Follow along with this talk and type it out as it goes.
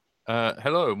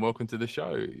Hello and welcome to the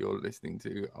show. You're listening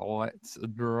to Let's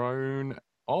Drone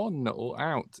On or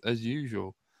Out as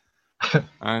usual.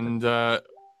 And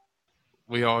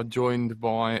we are joined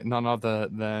by none other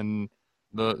than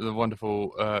the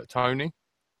wonderful Tony.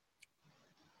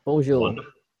 Bonjour.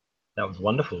 Wonderful. That was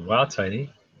wonderful. Wow,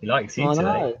 Tony. He likes you I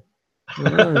today.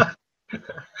 know.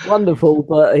 Wonderful,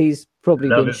 but he's probably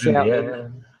Love been is in the shouting.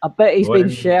 air. I bet he's been When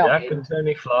Jack shouting. and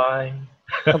Tony fly.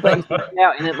 I bet he's been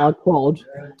shouting at my quad.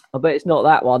 I bet it's not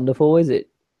that wonderful, is it?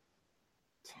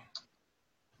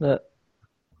 Look.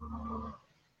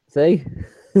 See?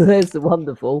 There's the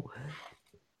wonderful.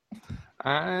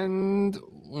 And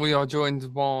we are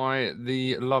joined by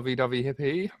the lovey-dovey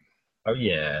hippie. Oh,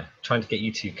 yeah. Trying to get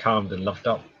you two calmed and loved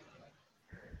up.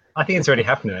 I think it's already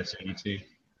happening, actually, you two.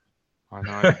 I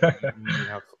know. We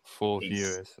have 4 Peace.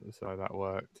 viewers, so that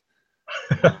worked.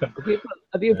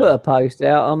 Have you put a post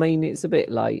out? I mean, it's a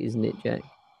bit late, isn't it, Jack?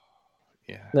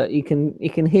 Yeah. Look, you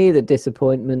can hear the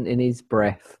disappointment in his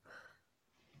breath.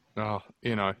 Oh,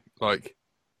 you know, like,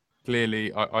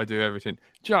 clearly I do everything.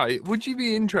 Jay, would you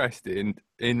be interested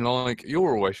in like,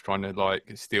 you're always trying to like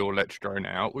steal Let's Drone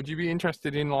Out. Would you be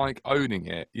interested in like owning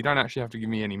it? You don't actually have to give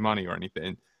me any money or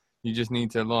anything. You just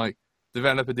need to like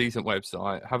develop a decent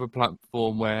website, have a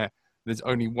platform where there's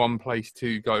only one place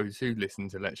to go to listen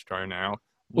to Let's Drone Out.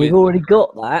 We've already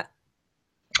got that.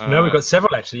 No, we've got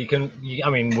several, actually. You've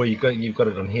got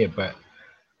it on here, but...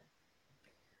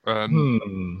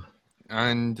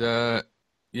 And, yeah,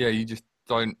 you just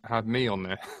don't have me on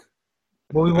there.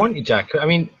 Well, we want you, Jack. I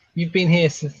mean, you've been here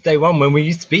since day one when we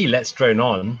used to be Let's Drone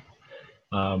On,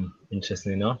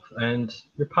 interestingly enough, and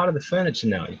you're part of the furniture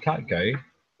now. You can't go.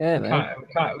 Yeah, man.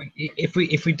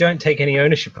 If we don't take any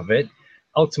ownership of it,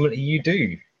 ultimately you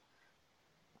do.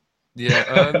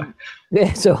 Yeah.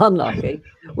 Yeah, so unlucky.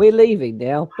 We're leaving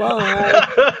now. Bye.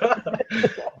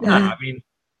 I mean,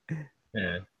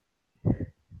 yeah.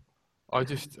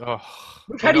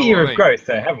 We've had a year of growth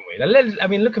there, haven't we? I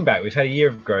mean, looking back, we've had a year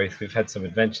of growth. We've had some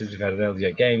adventures. We've had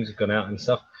LDO games. We've gone out and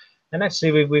stuff. And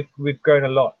actually, we've grown a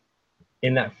lot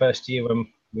in that first year when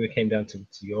we came down to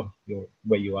your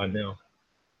where you are now.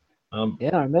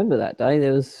 Yeah, I remember that day.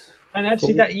 There was. And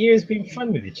actually, that year has been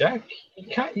fun with you, Jack.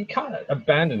 You can't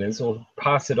abandon us or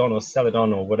pass it on or sell it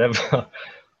on or whatever.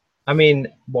 I mean,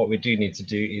 what we do need to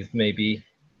do is maybe,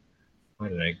 I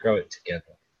don't know, grow it together.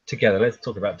 Together, let's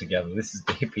talk about together. This is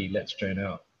the hippie Let's Drone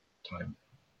Out time.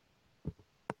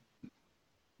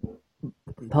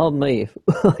 Pardon me if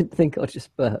I think I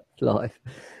just burped live.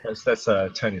 That's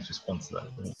Tony's response to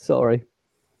that. Sorry.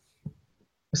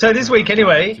 So this week,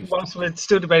 anyway, whilst we're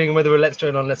still debating whether we're Let's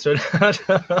Drone On, Let's Drone Out,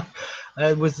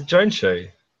 was the drone show.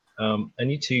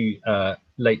 And you two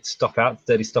late stop outs,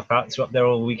 dirty stop outs, were up there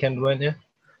all weekend, weren't you?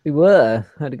 We were.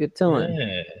 Had a good time.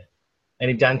 Yeah.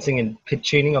 Any dancing and pit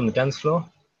tuning on the dance floor?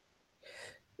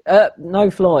 No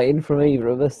flying from either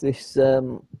of us this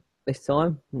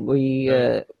time. We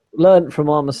learned from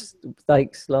our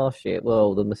mistakes last year.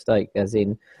 Well, the mistake as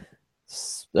in,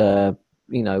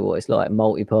 you know what it's like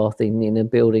multipathing in a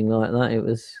building like that. It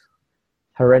was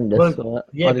horrendous. Well,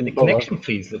 yeah, but the connection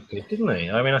feeds looked good, didn't they?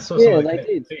 I mean, I saw some of the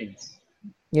connection feeds.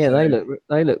 Yeah, so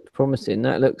they looked promising.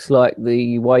 That looks like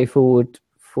the way forward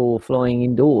for flying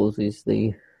indoors is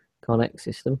the Connect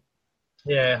system.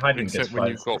 Yeah, I didn't except when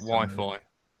you've got Wi-Fi.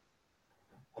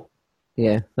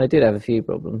 Yeah, they did have a few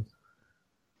problems.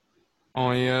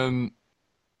 I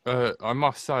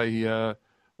must say,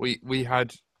 we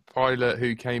had Pilot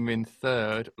who came in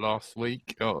third last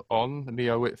week on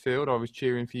Leo Whitfield. I was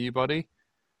cheering for you, buddy.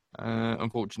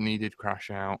 Unfortunately, he did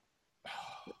crash out.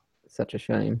 Such a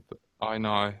shame. I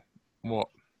know. What?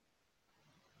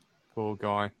 Poor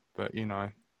guy. But, you know.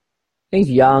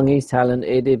 He's young, he's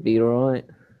talented, he'd be all right.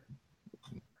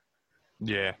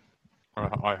 Yeah,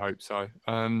 I hope so.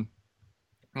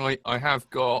 I have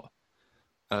got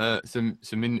some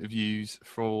interviews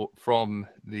from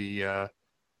the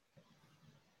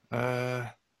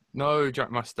no Jack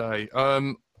Mustay.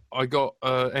 I got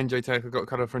NJ Tech. I got a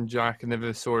cut from Jack, and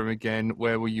never saw him again.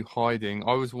 Where were you hiding?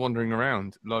 I was wandering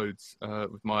around loads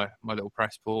with my little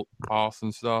press pass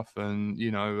and stuff, and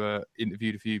you know,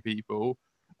 interviewed a few people.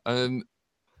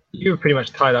 You were pretty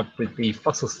much tied up with the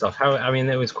fossil stuff. I mean,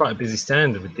 there was quite a busy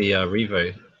stand with the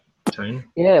Revo, Tone.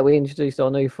 Yeah, we introduced our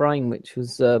new frame, which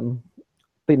was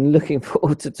been looking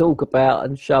forward to talk about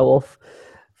and show off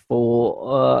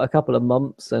for a couple of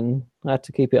months, and I had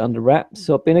to keep it under wraps.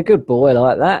 So I've been a good boy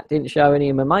like that. Didn't show any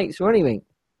of my mates or anything.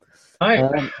 I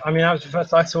mean, that was the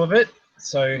first I saw of it.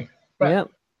 So, yeah,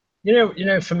 you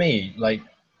know, for me, like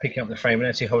picking up the frame and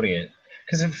actually holding it,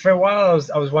 because for a while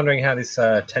I was wondering how this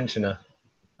tensioner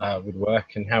would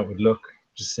work and how it would look,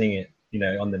 just seeing it.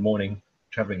 on the morning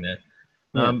traveling there.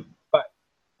 Yeah. But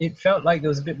it felt like there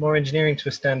was a bit more engineering to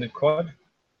a standard quad,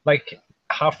 like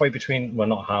halfway between, well,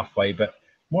 not halfway, but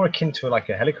more akin to like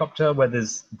a helicopter, where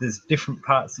there's different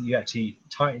parts that you actually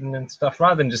tighten and stuff,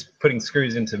 rather than just putting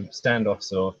screws into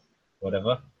standoffs or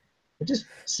whatever. It just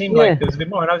seemed Yeah. like there was a bit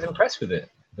more, and I was impressed with it,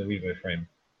 the Revo frame.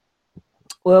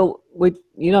 Well,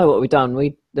 you know what we've done?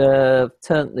 We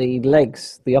turned the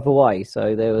legs the other way,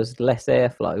 so there was less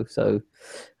airflow. So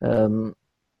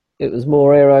it was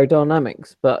more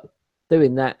aerodynamics. But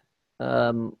doing that,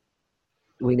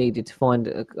 we needed to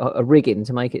find a rigging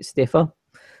to make it stiffer.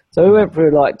 So we went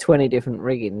through like 20 different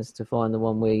riggings to find the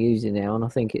one we're using now, and I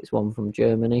think it's one from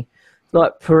Germany. It's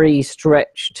like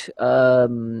pre-stretched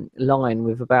line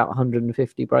with about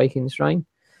 150 braking strain.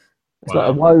 It's like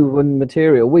a woven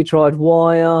material. We tried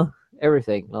wire,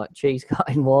 everything, like cheese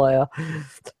cutting wire,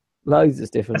 loads of I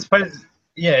different. suppose,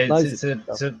 yeah, it's Loads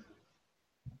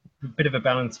a bit of a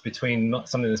balance between not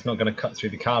something that's not going to cut through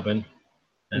the carbon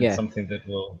and Yeah. something that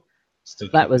will still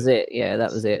keep That was it. Yeah,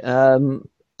 that was it.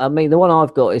 I mean, the one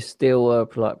I've got is still a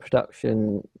like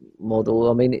production model.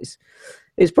 I mean, it's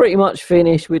pretty much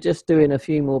finished. We're just doing a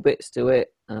few more bits to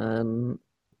it,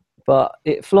 but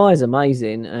it flies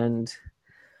amazing. And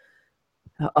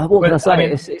what can I say? I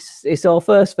mean, it's our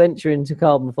first venture into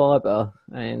carbon fibre,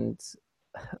 and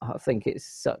I think it's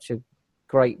such a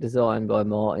great design by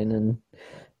Martin and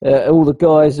all the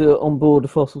guys who are on board the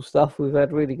Fossil stuff. We've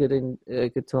had really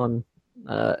good time.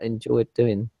 Enjoyed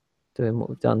doing what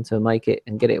we've done to make it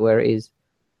and get it where it is.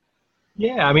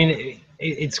 yeah, I mean,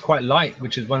 it's quite light,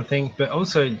 which is one thing, but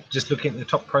also just looking at the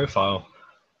top profile,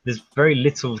 there's very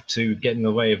little to get in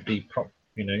the way of the prop,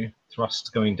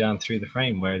 thrust going down through the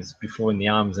frame, whereas before in the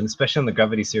arms, and especially on the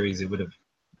Gravity series, it would have,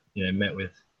 met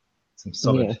with some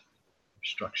solid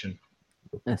obstruction.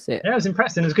 That's it. Yeah, I was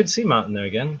impressed, and it was good to see Martin there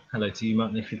again. Hello to you,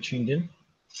 Martin, if you've tuned in.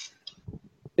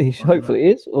 He hopefully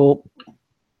is, or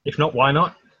If not, why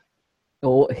not?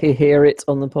 or he hear it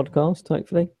on the podcast.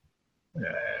 Hopefully.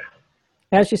 Yeah.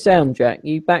 How's your sound, Jack?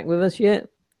 You back with us yet?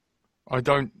 I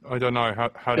don't know.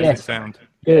 How does Yes. it sound?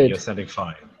 Yeah, Good. you're sounding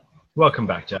fine. Welcome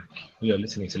back, Jack. You're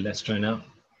listening to Let's Try Now.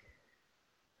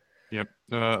 Yep.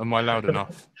 Am I loud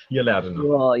enough? You're loud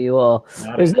enough. You are.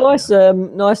 It was nice,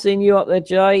 nice seeing you up there,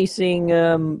 Jay. Seeing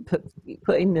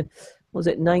putting was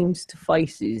it names to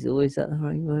faces, or is that the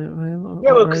right?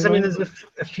 Yeah, well, because I mean, there's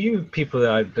a few people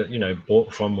that I've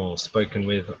bought from or spoken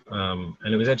with, and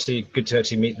it was actually good to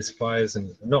actually meet the suppliers,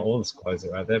 and not all the suppliers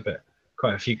that are out there, but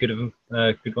quite a few good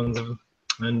ones of them.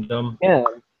 And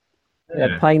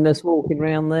yeah, Painless walking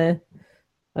around there.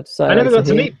 I had to say I never got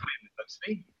to him. meet Painless,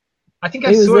 actually. I think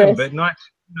I He was saw him, there. but not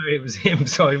no, it was him,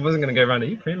 so I wasn't going to go around. Are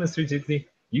you Painless 360?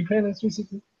 You Painless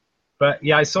 360? But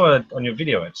yeah, I saw it on your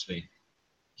video actually.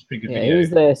 It's a pretty good Yeah, video. he was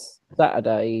there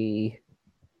Saturday.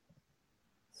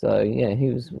 So yeah, he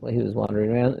was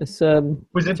wandering around. It's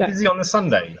Was it busy on the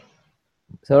Sunday?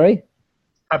 Sorry.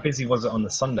 How busy was it on the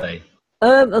Sunday?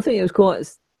 I think it was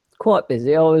quite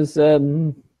busy. I was I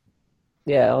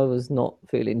was not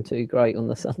feeling too great on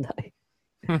the Sunday.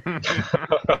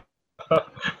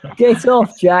 Get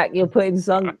off, Jack! You're putting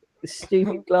some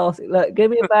stupid glasses. Look,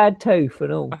 give me a bad tooth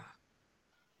and all.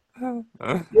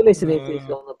 You're listening to this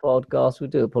on the podcast. We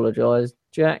do apologise.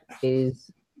 Jack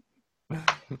is.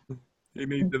 He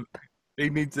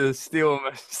needs a steel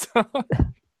massage.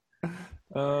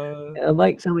 I'll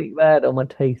make something bad on my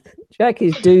teeth. Jack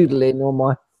is doodling on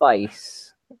my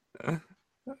face.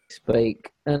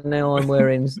 Speak, and now I'm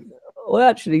wearing. Well, it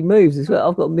actually moves as well.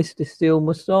 I've got Mr. Steel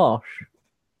moustache.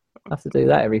 I have to do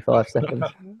that every 5 seconds.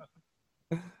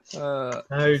 Oh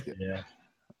yeah.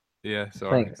 Yeah,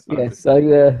 sorry. Thanks. Yeah, so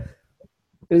it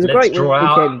was a Let's great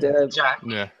draw weekend. out Jack.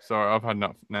 Yeah, sorry. I've had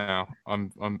enough now.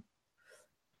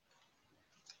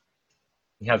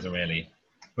 He hasn't really.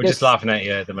 We're Yes. just laughing at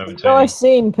you at the moment. It's nice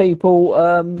seeing people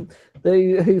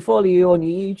who follow you on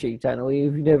your YouTube channel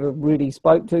you've never really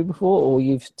spoke to before, or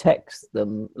you've texted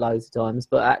them loads of times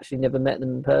but actually never met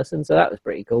them in person. So that was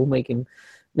pretty cool, meeting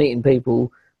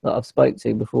people that I've spoke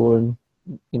to before, and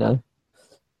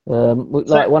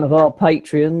like one of our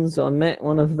Patreons. I met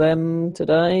one of them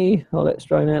today. Let's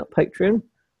throw out Patreon.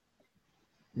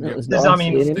 That was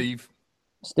nice.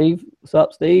 Steve, what's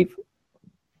up, Steve?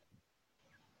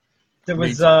 There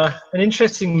was an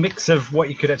interesting mix of what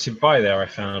you could actually buy there, I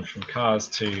found, from cars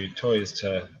to toys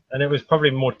and it was probably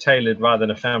more tailored rather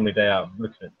than a family day out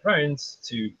looking at drones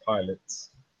to pilots.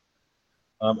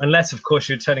 Unless, of course,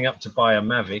 you're turning up to buy a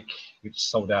Mavic, which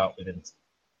sold out within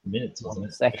minutes, wasn't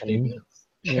it? 15 minutes.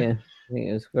 Yeah, I think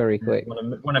it was very quick.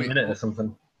 One a minute or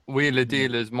something. Wheeler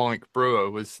Dealers Mike Brewer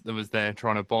was there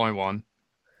trying to buy one.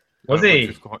 Was which he?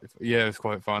 was it was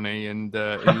quite funny, and he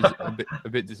was a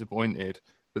bit disappointed.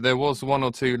 But there was one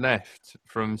or two left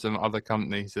from some other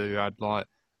companies who had like,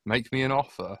 make me an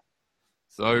offer.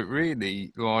 So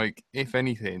really, like, if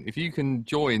anything, if you can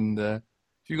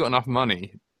if you've got enough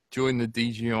money, join the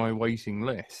DJI waiting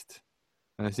list.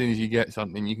 And as soon as you get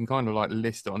something, you can kind of like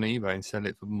list it on eBay and sell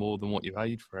it for more than what you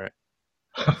paid for it.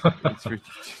 It's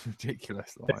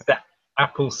ridiculous. It's Like, that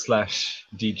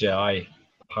Apple/DJI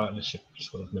partnership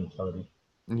sort of mentality.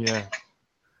 yeah,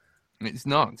 it's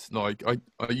nuts. Like, I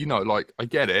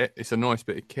get it. It's a nice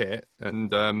bit of kit,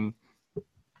 and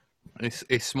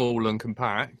it's small and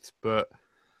compact, but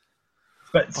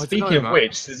But I don't speaking know, of man.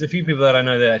 which, there's a few people that I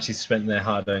know that actually spent their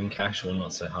hard-earned cash, or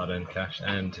not so hard-earned cash,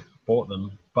 and bought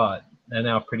them, but they're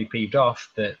now pretty peeved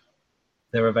off that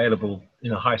they're available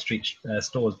in a high street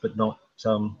stores, but not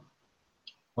on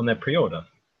their pre-order.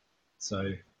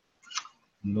 So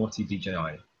naughty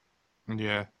DJI.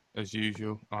 Yeah, as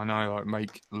usual. I know, like,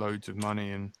 make loads of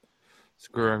money and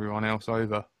screw everyone else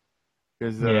over.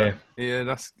 Because Yeah.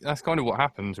 that's kind of what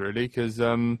happens, really. Because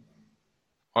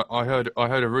I heard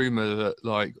a rumor that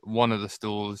like one of the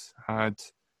stores had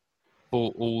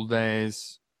bought all their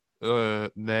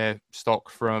stock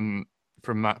from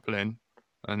Maplin,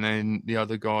 and then the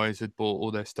other guys had bought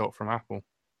all their stock from Apple,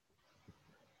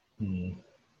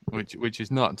 which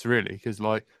is nuts, really. Because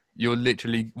like, you're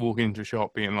literally walking into a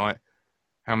shop being like,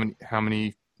 how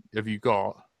many have you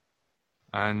got?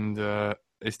 And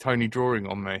is Tony drawing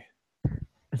on me?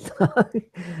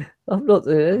 I'm not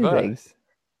doing anything. Reverse.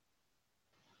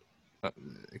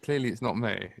 Clearly, it's not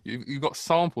me. You've got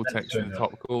sample text in the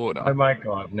top corner. Oh my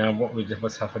god! Now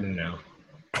what's happening now?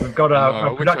 We've got No,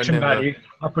 our production value.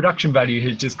 Our production value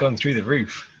has just gone through the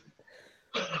roof.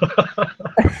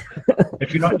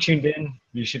 If you're not tuned in,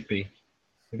 you should be.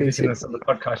 If you're listening to us on the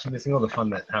podcast, you're missing all the fun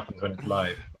that happens when it's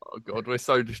live. Oh god, we're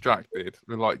so distracted.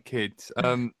 We're like kids.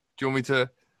 Do you want me to?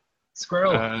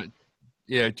 Squirrel.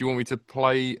 Yeah. Do you want me to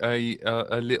play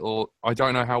a little? I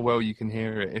don't know how well you can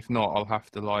hear it. If not, I'll have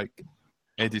to like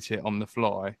edit it on the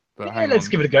fly. But yeah, let's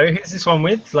give it a go. Who's this one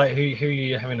with? Like, who are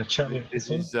you having a chat with? This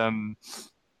is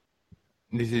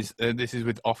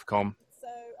with Ofcom. So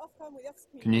Ofcom with the Office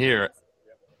of Can you hear it?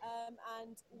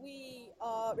 And we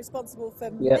are responsible for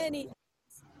many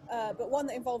things, but one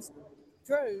that involves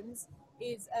drones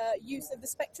is use of the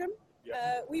spectrum.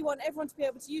 We want everyone to be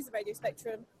able to use the radio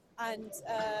spectrum and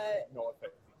not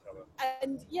affect each other.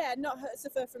 And not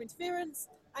suffer from interference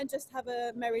and just have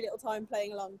a merry little time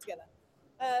playing along together.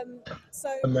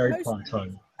 So A merry most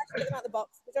time. actually get them out of the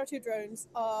box. The majority of drones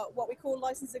are what we call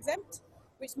license exempt,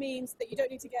 which means that you don't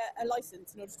need to get a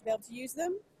license in order to be able to use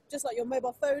them. Just like your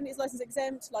mobile phone is license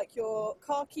exempt, like your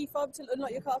car key fob to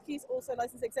unlock your car keys also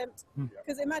license exempt.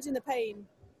 Because imagine the pain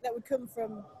that would come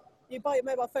from you buy your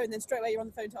mobile phone, then straight away you're on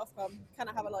the phone to Ofcom. Can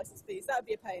I have a license, please? That would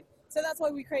be a pain. So that's why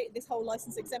we created this whole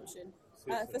license exemption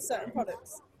for certain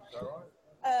products. Is that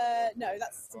right? No,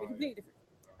 that's something completely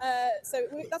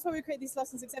different. That's why we create these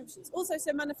license exemptions. Also,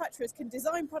 so manufacturers can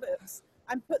design products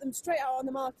and put them straight out on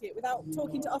the market without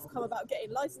talking to Ofcom about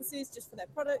getting licenses just for their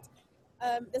product.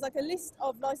 There's like a list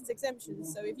of license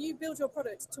exemptions. So if you build your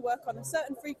product to work on a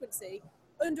certain frequency,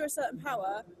 under a certain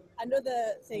power, and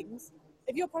other things,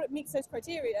 if your product meets those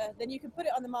criteria, then you can put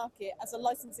it on the market as a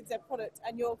license exempt product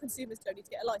and your consumers don't need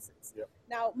to get a license. Yep.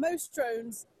 Now, most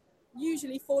drones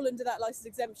usually fall under that license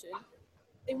exemption,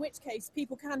 in which case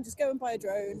people can just go and buy a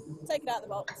drone, take it out of the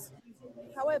box.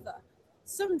 However,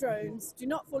 some drones do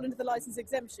not fall under the license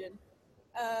exemption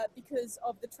because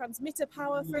of the transmitter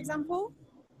power, for example.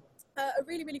 A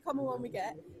really, really common one we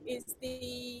get is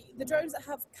the drones that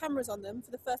have cameras on them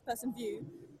for the first-person view.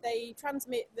 They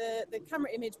transmit the camera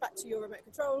image back to your remote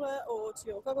controller or to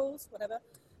your goggles, whatever.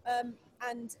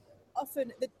 And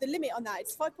often the limit on that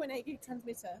is 5.8 gig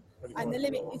transmitter, and the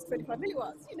limit is 25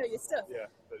 milliwatts. You know your stuff. Yeah,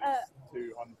 but it's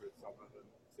 200 something than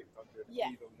 600,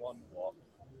 even 1 watt.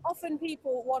 Often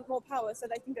people want more power so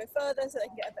they can go further, so they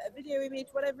can get a better video image,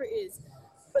 whatever it is.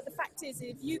 But the fact is,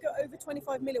 if you go over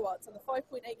 25 milliwatts on the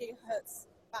 5.8 gigahertz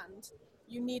band,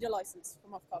 you need a license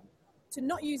from Ofcom. To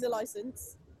not use a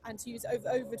license and to use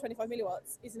over 25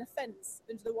 milliwatts is an offence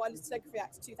under the Wireless Telegraphy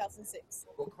Act 2006.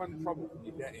 What kind of trouble can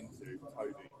you get into,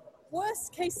 Toby?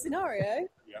 Worst case scenario,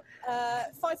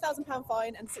 £5,000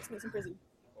 fine and 6 months in prison.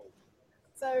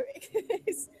 So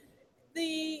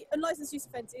the unlicensed use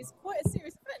offence is quite a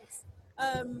serious offence.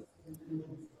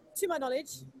 To my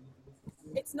knowledge,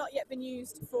 it's not yet been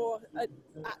used for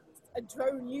a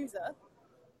drone user,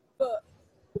 but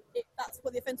that's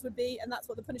what the offence would be, and that's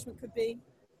what the punishment could be.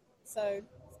 So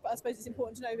but I suppose it's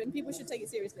important to know, and people should take it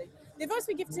seriously. The advice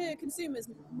we give to consumers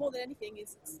more than anything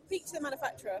is speak to the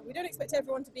manufacturer. We don't expect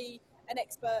everyone to be an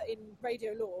expert in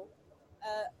radio law,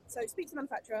 so speak to the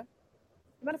manufacturer.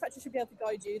 The manufacturer should be able to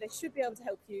guide you. They should be able to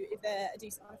help you if they're a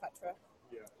decent manufacturer.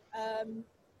 Yeah.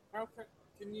 How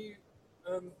can you,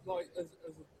 like, as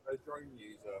a drone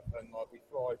user, and like we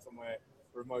fly somewhere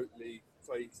remotely,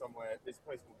 say somewhere, there's a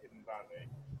place called Hidden Valley,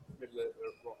 middle of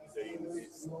Rottendean,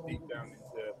 it's deep down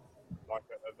into like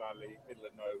a valley, middle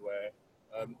of nowhere.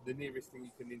 The nearest thing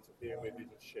you can interfere with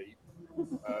is a sheep.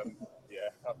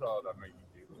 Yeah, I don't make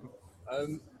you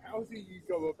do. How do you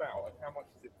go about, and how much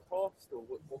does it cost, or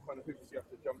what kind of hoops do you have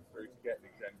to jump through to get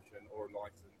an exemption or a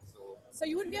license? Or so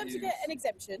you wouldn't be able to get an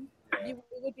exemption. Yeah. You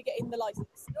would be getting the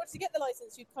license. In order to get the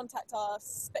license, you'd contact our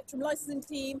Spectrum licensing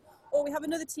team, or we have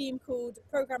another team called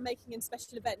Program Making and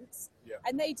Special Events,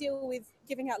 and they deal with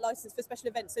giving out license for special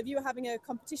events. So if you were having a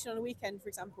competition on a weekend, for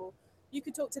example, you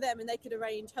could talk to them and they could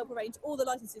help arrange all the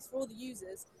licenses for all the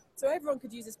users, so everyone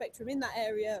could use a Spectrum in that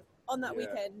area on that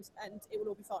weekend, and it will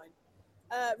all be fine.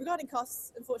 Regarding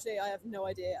costs, unfortunately, I have no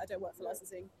idea. I don't work for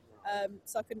licensing,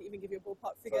 so I couldn't even give you a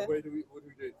ballpark figure. So what do we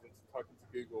do? Just type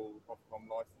into Google Ofcom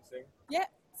licensing? Yeah,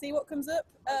 see what comes up.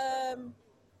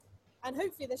 And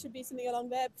hopefully there should be something along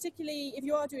there, particularly if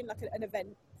you are doing like an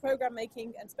event, program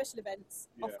making and special events,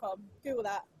 Ofcom, Google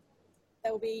that.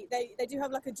 There will be, they do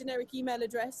have like a generic email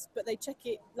address, but they check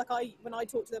it, like when I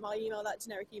talk to them, I email that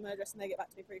generic email address and they get back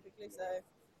to me pretty quickly. So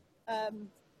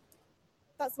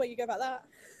that's the way you go about that.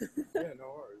 Yeah,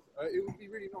 no worries. It would be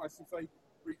really nice if they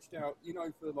reached out, you know,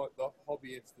 for like the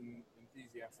hobbyists and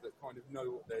enthusiasts that kind of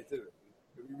know what they're doing.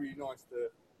 It would be really nice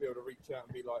to be able to reach out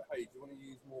and be like, hey, do you want to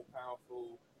use more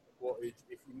powerful wattage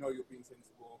if you know you're being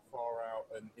sensible far out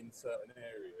and in certain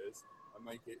areas, and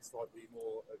make it slightly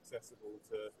more accessible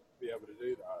to be able to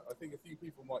do that? I think a few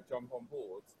people might jump on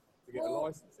board to get a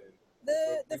license in.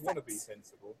 We want to be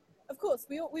sensible. Of course,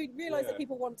 we realise that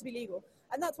people want to be legal,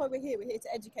 and that's why we're here. We're here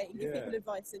to educate and give people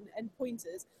advice and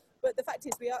pointers. But the fact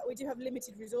is, we do have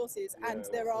limited resources, and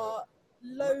there are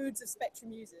loads of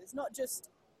Spectrum users, not just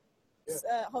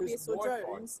hobbyists or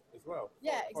drones as well.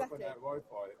 Yeah, exactly.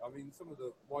 Wi-Fi. I mean, some of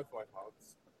the Wi-Fi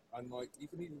hubs, and like you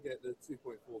can even get the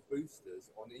 2.4 boosters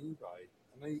on eBay,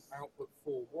 and they output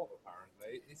 4 watt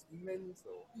apparently. It's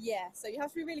mental. Yeah, so you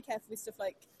have to be really careful with stuff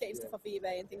like getting stuff off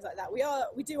eBay and things like that.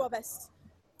 We do our best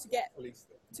to get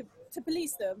to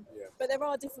police them, but there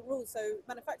are different rules. So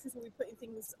manufacturers will be putting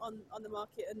things on the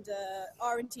market under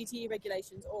RNTT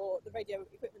regulations or the Radio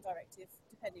Equipment Directive,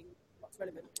 depending what's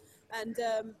relevant. And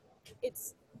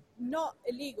it's not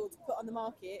illegal to put on the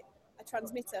market a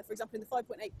transmitter, for example, in the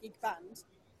 5.8 gig band.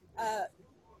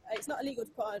 It's not illegal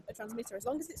to put on a transmitter as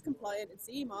long as it's compliant and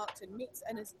CE marked and meets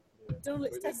and has done all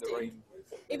its testing.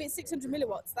 If it's 600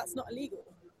 milliwatts, that's not illegal.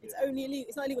 It's only illegal.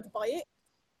 It's not illegal to buy it.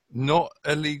 Not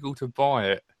illegal to buy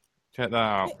it. Check that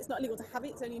out. It's not illegal to have it.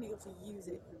 It's only illegal to use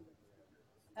it.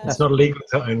 It's not illegal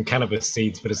to own cannabis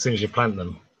seeds, but as soon as you plant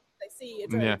them, they see a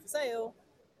drone for sale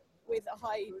with a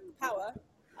high power,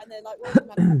 and they're like, "Well,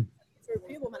 it's a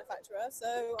reputable manufacturer,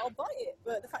 so I'll buy it."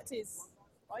 But the fact is,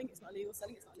 buying it's not illegal.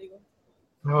 Selling it's not illegal.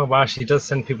 Oh wow, she does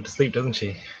send people to sleep, doesn't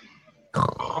she?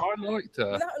 I liked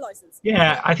her. Without a license.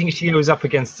 Yeah, I think she was up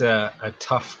against a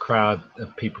tough crowd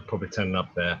of people probably turning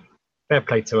up there. Fair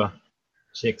play to her.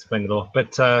 She explained it all.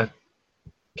 But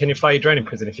can you fly your drone in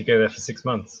prison if you go there for 6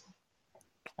 months?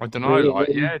 I don't know. Like,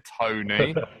 yeah,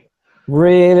 Tony.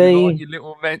 Really? You like your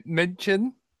little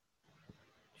mention?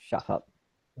 Shut up.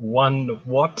 One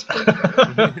what?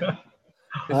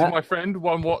 This is my friend,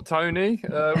 1 Watt Tony.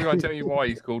 We won't tell you why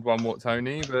he's called 1 Watt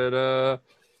Tony, but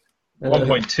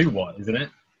 1.2 watt, isn't it?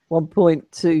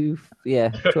 1.2, yeah,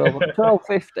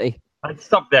 1250. I'd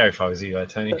stop there if I was you,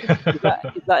 Tony. Is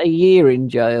that a year in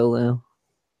jail now?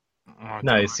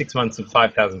 No, it's 6 months and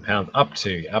 £5,000. Up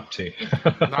to.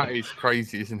 That is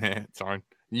crazy, isn't it, Tone?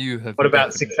 You have. What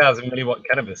about 6,000 milliwatt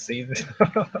cannabis seeds?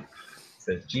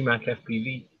 Says GMAC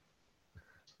FPV.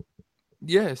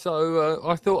 Yeah, so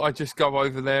I thought I'd just go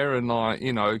over there and, like,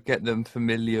 you know, get them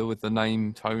familiar with the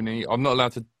name Tony. I'm not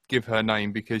allowed to give her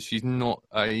name because she's not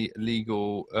a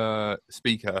legal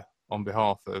speaker on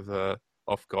behalf of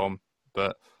Ofcom,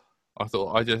 but I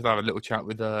thought I'd just have a little chat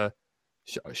with her,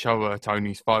 show her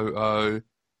Tony's photo,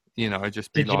 you know,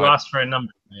 just be Did like... you ask for a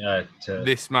number? Yeah.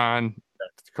 This man,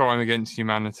 crime against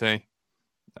humanity.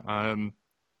 We're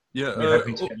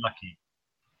hoping to get lucky.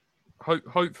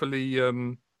 Hopefully,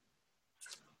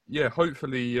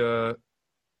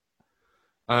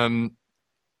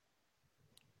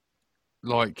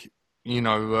 like, you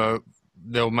know,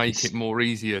 they'll make it more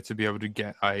easier to be able to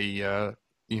get a,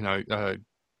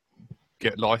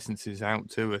 get licenses out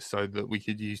to us so that we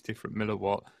could use different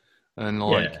milliwatt and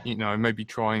like maybe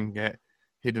try and get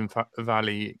Hidden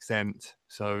Valley exempt.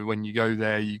 So when you go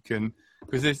there, you can,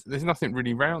 because there's nothing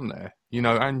really round there,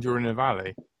 and you're in a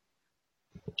valley.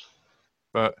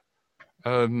 But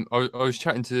I was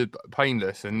chatting to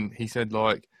Painless, and he said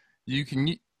like you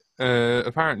can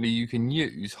apparently you can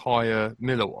use higher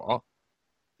milliwatt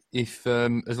if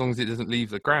as long as it doesn't leave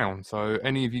the ground. So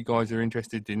any of you guys are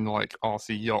interested in like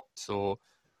RC yachts or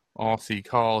RC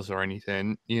cars or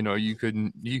anything, you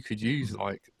could use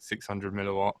like 600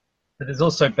 milliwatt. But there's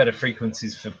also better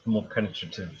frequencies for more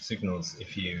penetrative signals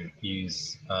if you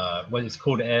use what it's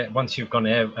called air. Once you've gone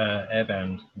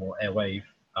airband or airwave,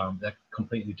 they're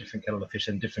completely different kettle of fish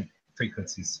and different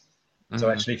frequencies. So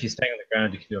actually, if you're staying on the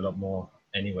ground, you can do a lot more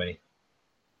anyway.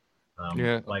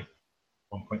 Like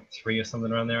 1.3 or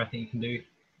something around there, I think you can do.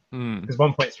 Because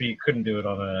 1.3 you couldn't do it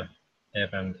on a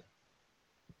airband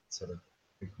sort of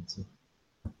frequency.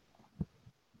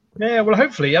 Yeah, well,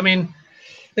 hopefully, I mean,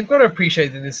 they've got to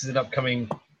appreciate that this is an upcoming.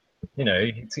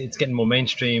 It's getting more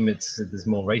mainstream. There's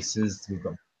more races. We've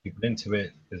got people into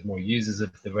it. There's more users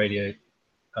of the radio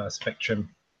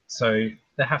spectrum, so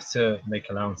they have to make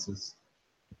allowances.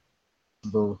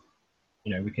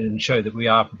 We can show that we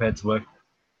are prepared to work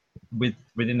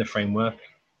within the framework.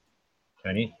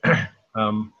 Tony,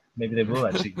 maybe they will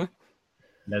actually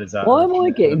let us out. Why am I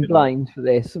getting blamed for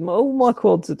this? All my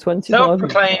quads are 25.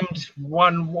 Self-proclaimed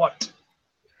 1 watt.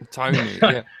 Tony,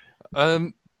 yeah.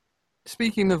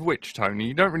 Speaking of which, Tony,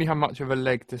 you don't really have much of a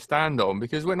leg to stand on,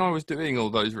 because when I was doing all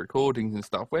those recordings and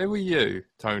stuff, where were you,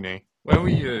 Tony? Where were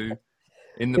you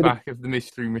in the back of the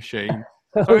mystery machine?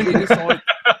 Tony decided,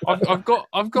 I've got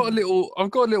a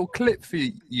little clip for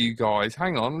you guys.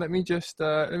 Hang on, let me just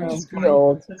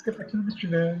God. Let's get back to the mystery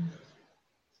man.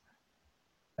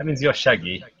 That means you're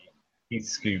Shaggy.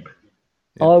 He's Scoob.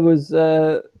 I was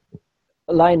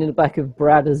laying in the back of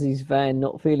Brad's van,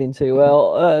 not feeling too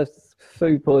well.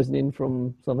 Food poisoning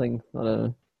from something, I don't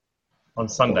know. On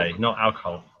Sunday, not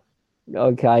alcohol.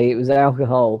 Okay, it was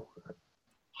alcohol.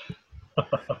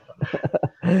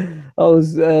 I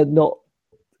was I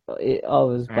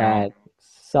was bad.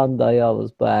 Sunday, I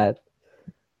was bad.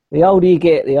 The older you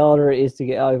get, the harder it is to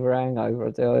get over a hangover,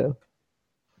 I tell you.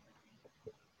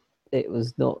 It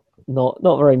was not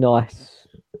very nice.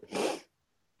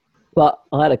 But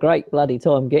I had a great bloody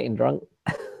time getting drunk.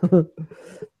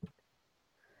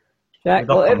 Jack,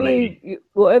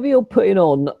 whatever you're putting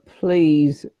on,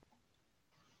 please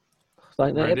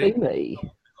don't let it be me.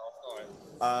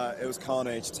 It was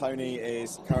carnage. Tony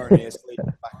is currently asleep in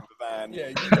the back of the van.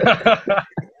 Yeah,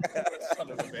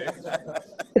 son of a bitch.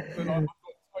 But I've got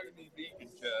Tony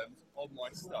vegan germs on my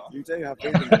stuff. You do have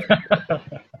vegan germs.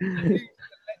 You need to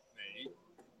let me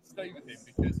stay with him,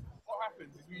 because what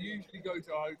happens is we usually go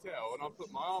to a hotel and I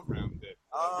put my arm around it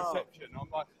at reception. I'm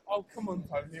like, oh, come on,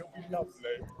 Tony, it'll be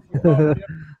lovely.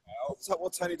 So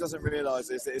what Tony doesn't realise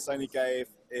is that it's only gay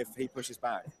if he pushes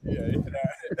back. Yeah.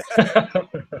 The other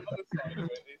side of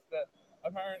it is that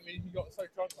apparently he got so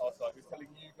drunk last night, he was telling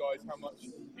you guys how much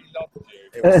he loved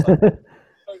you.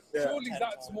 So surely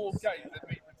that's more gay than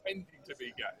me pretending to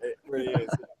be gay. It really is.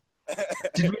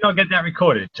 Did we not get that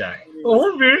recorded, Jack?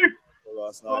 Oh, me!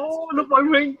 Last night. Oh, look my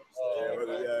ring!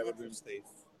 With Steve.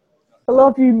 I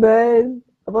love you, man.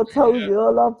 Have I told you I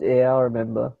loved you? Yeah, I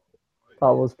remember.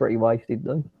 I was pretty wasted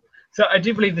though. So I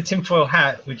do believe the tinfoil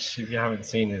hat, which if you haven't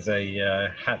seen, is a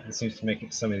hat that seems to make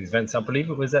it to some of these events. I believe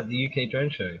it was at the UK Drone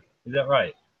Show. Is that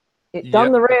right? It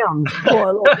done the rounds. Quite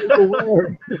a lot of people wear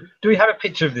it. Do we have a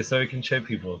picture of this so we can show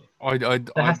people? I don't.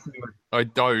 I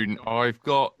have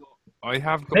got.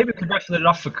 Maybe we could raffle it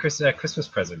off for Christmas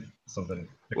present or something.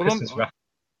 Christmas raffle.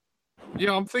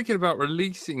 Yeah, I'm thinking about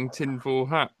releasing tinfoil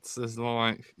hats as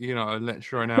like, let's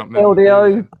try out.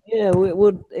 LDO. Yeah,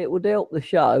 it would help the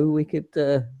show. We could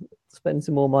spend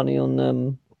some more money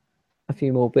on a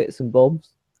few more bits and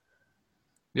bobs.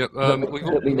 Yep.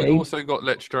 We've also got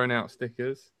Let's Drone Out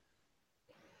stickers.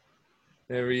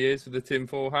 There he is with the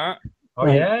tinfoil hat. Oh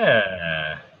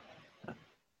yeah.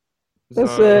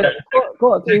 There's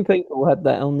quite a few people had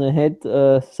that on their head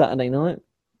Saturday night.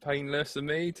 Painless and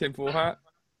me, tinfoil hat.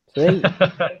 See,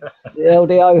 the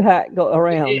LDO hat got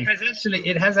around.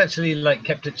 It has actually like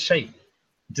kept its shape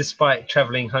despite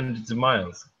traveling hundreds of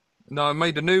miles. No, I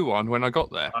made a new one when I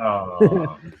got there.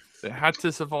 Oh. It had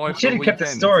to survive. You should have kept the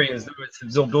story as though it's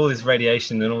absorbed all this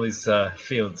radiation and all these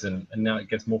fields, and now it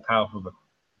gets more powerful.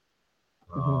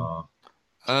 Oh.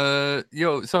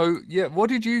 What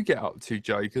did you get up to,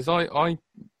 Joe? Because I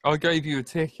gave you a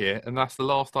ticket, and that's the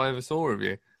last I ever saw of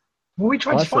you. Well, we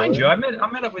tried to find you. I met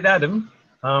up with Adam.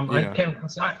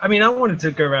 I mean, I wanted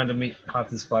to go around and meet half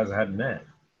the suppliers I hadn't met.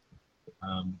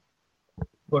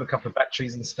 Bought a couple of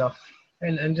batteries and stuff,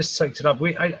 and just soaked it up.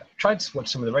 I tried to watch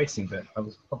some of the racing, but I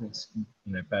was probably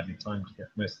badly timed to get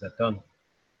most of that done.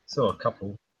 Saw a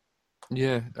couple.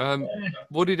 Yeah.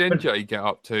 What did NJ get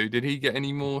up to? Did he get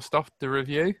any more stuff to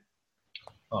review?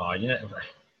 Oh,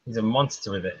 he's a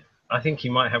monster with it. I think he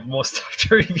might have more stuff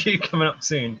to review coming up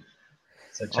soon.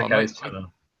 So check out his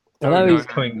channel. I know he's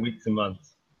coming weeks and months.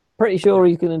 Pretty sure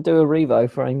he's going to do a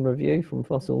Revo frame review from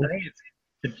Fossil. I think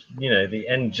it's the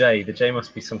NJ. The J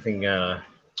must be something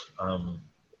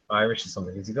Irish or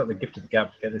something. Because he got the gift of the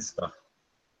gab to get this stuff.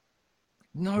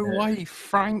 No way,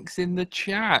 Frank's in the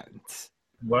chat.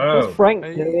 Whoa. What's Frank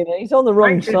doing? He's on the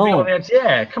wrong side.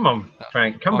 Yeah, come on,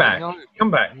 Frank, come back.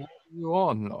 Come back. What are you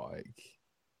on, like?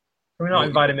 Can we not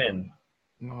invite him in?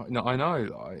 No, I know.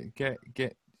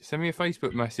 Like, send me a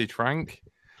Facebook message, Frank.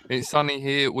 It's sunny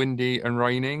here, windy and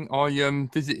raining. I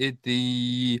visited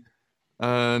the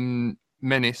Menace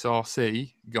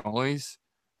RC guys,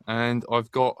 and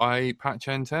I've got a patch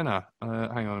antenna.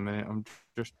 Hang on a minute, I'm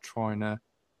just trying to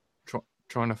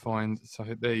find. So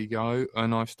there you go,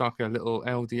 and I've stuck a little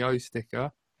LDO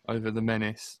sticker over the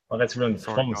Menace. Well, let's run the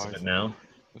performance of it now.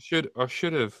 I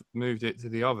should have moved it to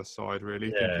the other side.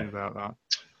 Really thinking about that.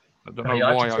 I don't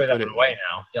know why I put it away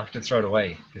now. You have to throw it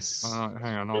away.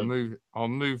 Hang on, I'll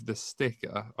move the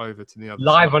sticker over to the other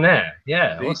live side. on air.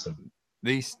 Yeah, awesome.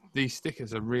 These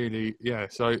stickers are really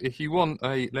So if you want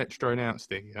a Let's Drone Out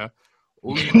sticker,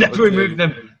 never remove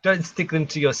them. Don't stick them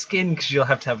to your skin because you'll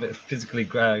have to have it physically,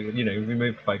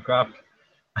 removed by graph.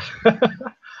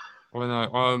 Well,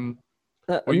 no.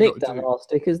 Nick done our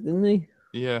stickers, didn't he?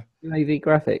 Yeah. UAV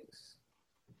graphics.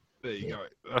 There you go.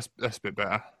 That's a bit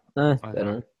better. That's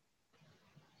better.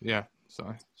 Yeah.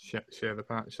 So share the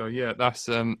patch. So yeah, that's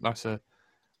a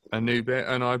new bit,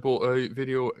 and I bought a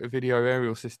video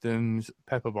aerial systems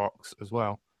pepper box as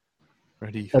well.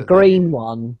 Ready for the green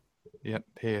one. Yep,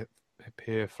 peer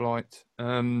flight.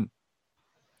 What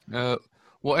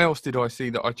else did I see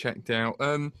that I checked out?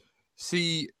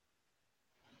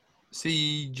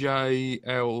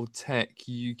 CJL Tech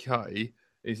UK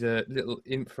is a little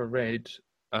infrared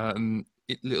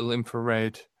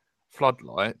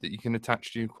floodlight that you can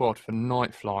attach to your quad for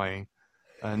night flying,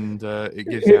 and it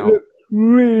gives out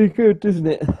really good, doesn't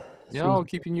it? Yeah,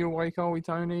 keeping you awake, are we,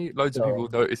 Tony? Loads of people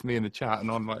notice me in the chat,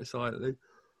 and I'm like slightly.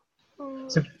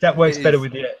 So that works better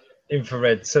with the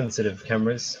infrared sensitive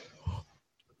cameras.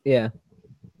 Yeah.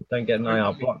 Don't get an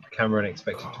IR blocked camera and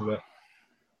expect it to work.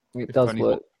 It does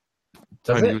work.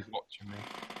 Tony was watching me.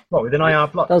 What, with an IR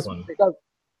blocked one? It does.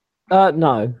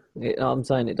 No, I'm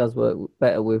saying it does work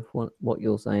better with what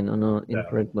you're saying on an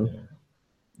infrared one. Yeah.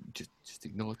 Just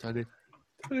ignore Tony.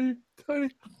 Tony.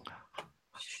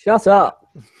 Shut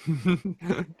up.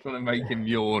 Trying to make him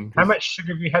yawn. How much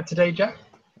sugar have you had today, Jack?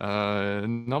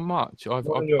 Not much. I've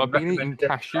been eating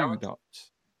cashew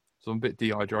nuts, so I'm a bit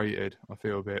dehydrated. I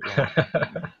feel a bit like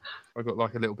I got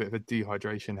like a little bit of a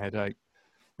dehydration headache.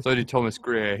 So did Thomas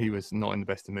Greer. He was not in the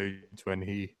best of moods when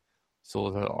he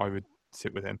saw that I would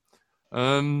sit with him.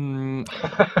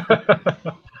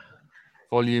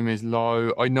 Volume is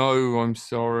low. I know. I'm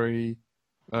sorry.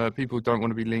 People don't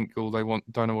want to be legal. They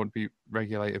don't want to be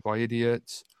regulated by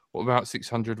idiots. What about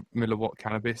 600 milliwatt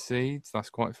cannabis seeds? That's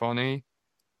quite funny.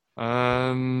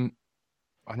 I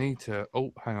need to.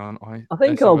 Oh, hang on. I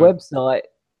think our website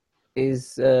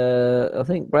is. I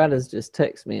think Brad has just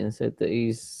texted me and said that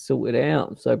he's sorted it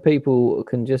out, so people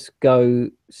can just go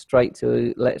straight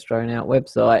to Let's Drone Out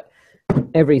website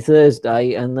every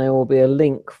Thursday, and there will be a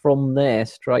link from there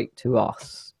straight to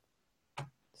us.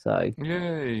 So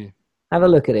yay. Have a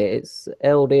look at it. It's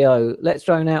LDO. Let's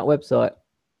Drone Out website.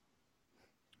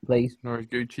 Please. Norris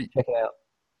Gucci. Check it out.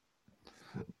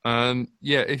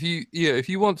 If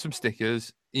you want some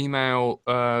stickers, email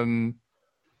me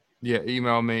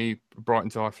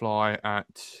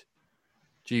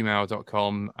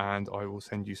brightontilifly@gmail.com and I will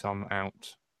send you some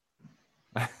out.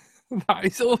 That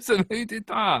is awesome. Who did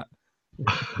that? Is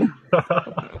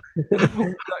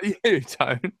that you,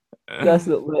 Tone? That's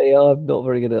not me. I'm not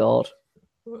very good at art.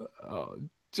 Oh,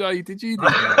 Jay, did you do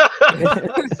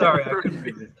that? Sorry, I couldn't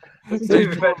read it. Let's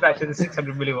refer back to the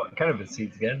 600 milliwatt cannabis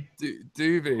seeds again.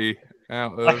 Doobie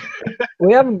out of.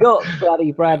 We haven't got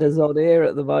bloody Bradders on here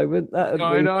at the moment.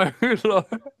 I know.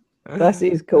 That's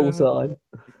his call sign.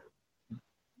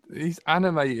 He's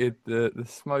animated the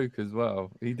smoke as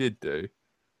well. He did do.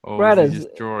 Bradders,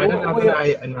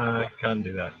 I can't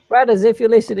do that. Bradders, if you're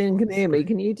listening and can hear me,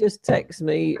 can you just text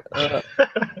me?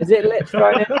 Is it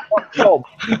let'sdroneout.com?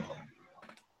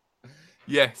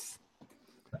 Yes.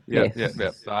 Yeah, Yes.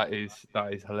 yeah. That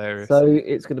is hilarious. So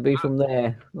it's going to be from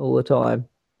there all the time.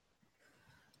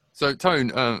 So,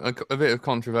 Tone, a bit of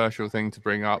controversial thing to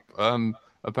bring up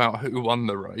about who won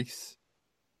the race.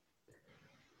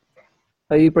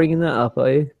 Are you bringing that up? Are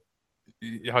you?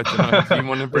 I don't know. Do you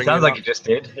want to It bring sounds it like up? you just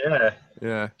did. Yeah.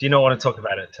 Yeah. Do you not want to talk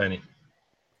about it, Tony?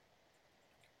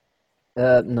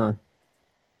 No.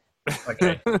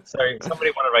 Okay. So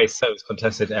somebody won a race, so it was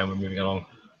contested, and we're moving along.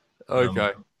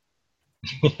 Okay.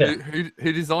 Yeah.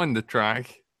 Who designed the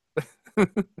track?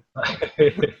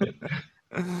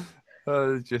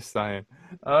 Just saying.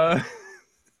 Sorry,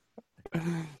 let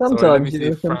me Sometimes see you're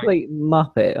a if Frank. complete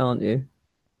muppet, aren't you?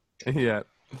 Yeah.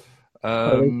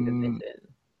 At least admit it.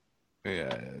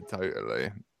 Yeah, totally.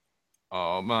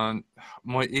 Oh man,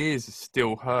 my ears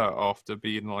still hurt after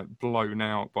being like blown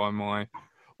out by my.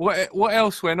 What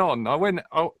else went on? I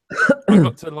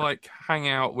got to like hang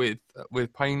out with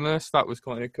Painless. That was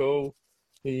kind of cool.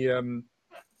 He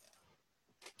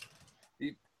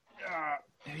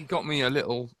got me a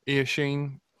little ear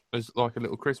sheen as like a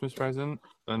little Christmas present,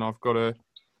 and I got to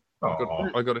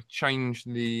change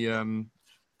the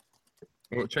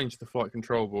flight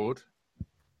control board.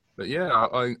 But yeah,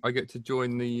 I get to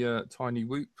join the Tiny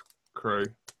Whoop crew,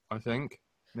 I think,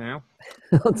 now.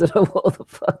 I don't know what the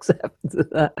fuck's happened to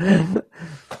that.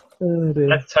 Oh, dear.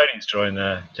 That's Tony's drawing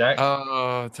there, Jack.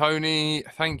 Tony,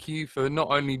 thank you for not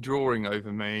only drawing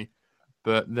over me,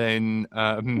 but then It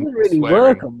doesn't really swearing.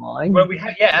 work on mine. Well,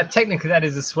 technically that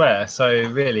is a swear. So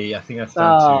really, I think that's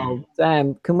down Oh,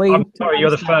 damn. Can we? I'm sorry, you're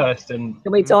the timestamp- first, and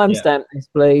Can we timestamp this,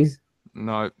 please?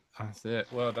 No, that's it.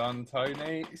 Well done,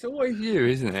 Tony. It's always you,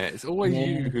 isn't it? It's always Yeah.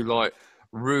 you who like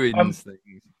ruins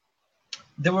things.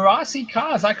 there were RC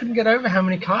cars. I couldn't get over how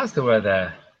many cars there were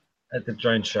there at the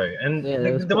drone show, and Yeah,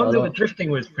 there was the quite one a that were lot. drifting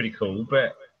was pretty cool.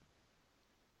 But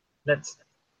let's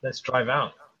drive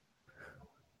out.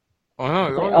 I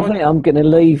know. I think I'm going to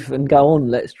leave and go on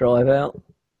Let's Drive Out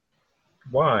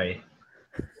Why?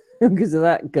 because of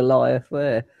that Goliath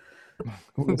there.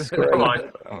 On the screen.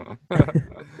 Come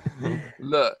on.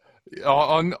 Look,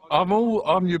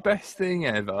 I'm your best thing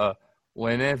ever.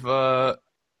 Whenever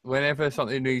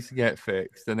something needs to get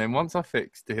fixed, and then once I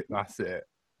fixed it, that's it.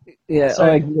 Yeah, So-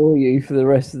 I ignore you for the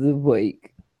rest of the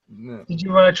week. No. Did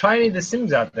you want to try any of the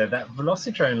sims out there? That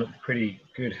Velocitron looked pretty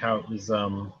good. How it was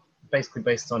basically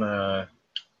based on a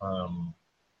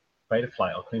beta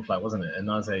flight or clean flight, wasn't it? And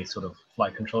as a sort of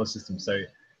flight control system, so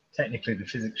technically the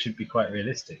physics should be quite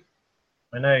realistic.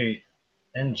 I know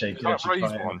NJ did that actually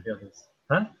Ray's try it one? with the others.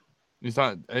 Huh?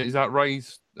 Is that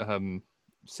Ray's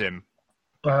sim?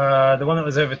 The one that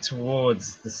was over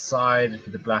towards the side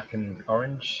with the black and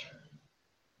orange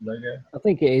logo. I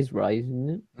think it is Ray, isn't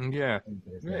it? Yeah,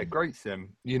 yeah, great sim.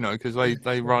 You know, because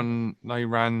they ran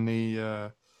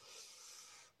the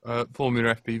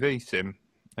Formula FPV sim,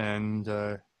 and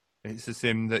it's a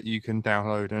sim that you can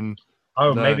download and Oh,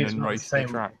 learn maybe it's and not the race the same.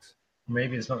 tracks.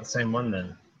 Maybe it's not the same one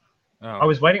then. Oh. I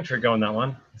was waiting for a go on that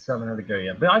one. I still haven't had a go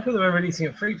yet. But I thought they were releasing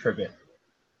it free for a bit.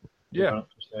 Yeah.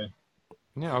 So,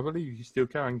 Yeah, I believe you still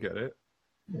can get it.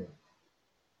 Yeah.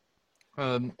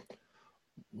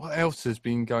 What else has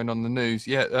been going on in the news?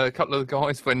 Yeah, a couple of the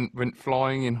guys went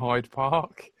flying in Hyde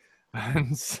Park,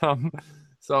 and some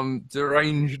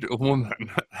deranged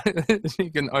woman, she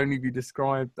can only be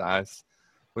described as,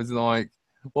 was like,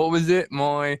 what was it?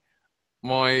 My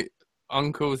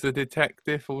uncle's a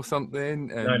detective or something.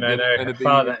 And no. Her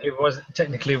father. It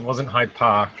wasn't Hyde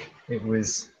Park. It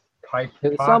was Hyde It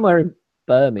was Park, somewhere in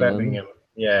Birmingham. Birmingham.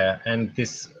 Yeah, and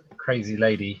this crazy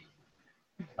lady,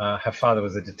 her father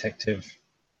was a detective.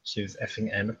 She was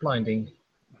effing and blinding.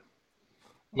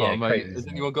 Yeah, Oh, mate, crazy. has isn't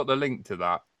it? anyone got the link to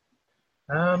that?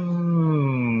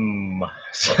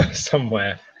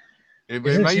 Somewhere. It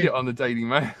Isn't made she- it on the Daily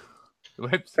Mail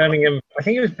website. Birmingham. I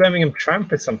think it was Birmingham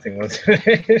Tramp or something, wasn't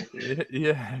it?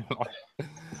 Yeah.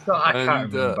 I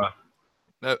can't And, remember.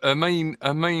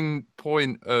 A main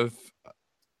point of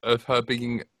her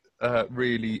being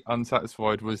really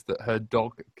unsatisfied was that her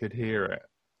dog could hear it.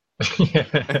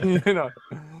 You know,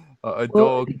 a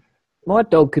Well, dog. my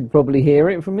dog could probably hear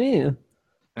it from here.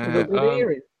 I've got good Um,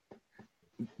 hearing.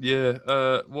 yeah.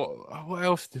 What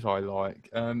else did I like?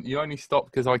 You only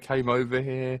stopped because I came over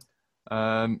here.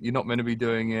 You're not meant to be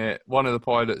doing it. One of the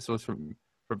pilots was from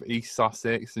East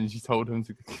Sussex, and she told him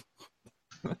to.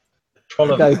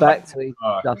 Go back to East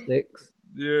Park. Sussex.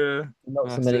 Yeah. Not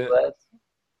so That's many it. words.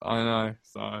 I know.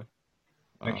 So.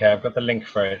 Okay, I've got the link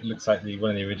for it. It looks like one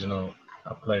of the original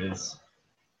uploaders.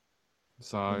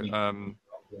 So,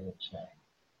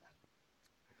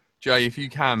 Jay, if you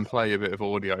can play a bit of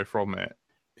audio from it,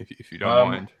 if you don't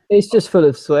mind. It's just full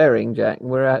of swearing, Jack.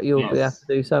 We're out. You'll have Yes. to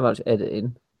do so much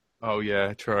editing. Oh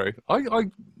yeah, true.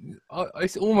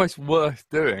 It's almost worth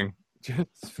doing.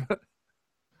 Just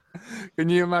can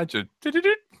you imagine?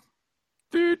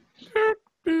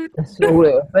 That's all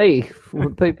it'll be.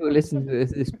 When people who listen to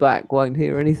this back won't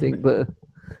hear anything but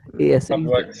ESE.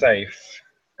 Work safe.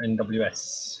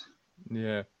 NWS.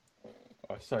 Yeah.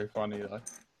 Oh, so funny though.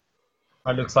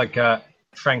 It looks like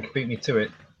Frank beat me to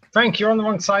it. Frank, you're on the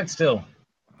wrong side still.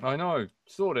 I know.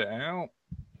 Sort it out.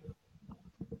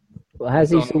 Well, has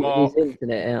he It's on sorted his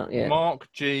internet out yet? Mark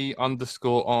G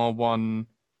 _R1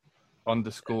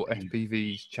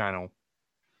 _FPV's channel.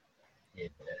 Yeah.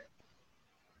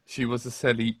 She was a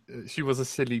silly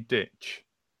ditch.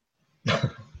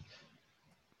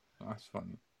 That's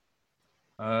funny.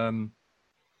 GMAT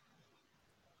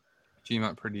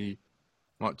pretty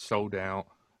much sold out.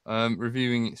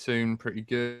 Reviewing it soon, pretty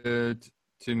good.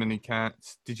 Too many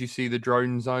cats. Did you see the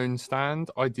Drone Zone stand?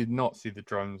 I did not see the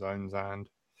Drone Zone Zand.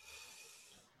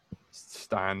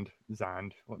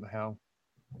 What the hell?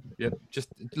 Yep. Just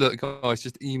look, guys.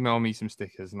 Just email me some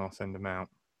stickers and I'll send them out.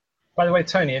 By the way,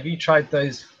 Tony, have you tried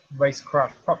those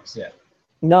Racecraft props yet?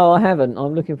 No, I haven't.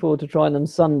 I'm looking forward to trying them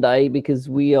Sunday because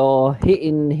we are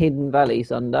hitting Hidden Valley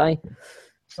Sunday.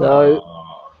 So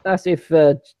that's if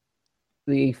the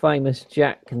famous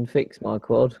Jack can fix my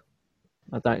quad.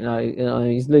 I don't know. You know,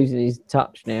 he's losing his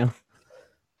touch now.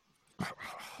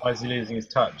 Why is he losing his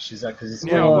touch? Is that because he's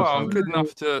Yeah, well, I'm good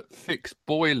enough to fix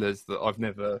boilers that I've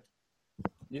never.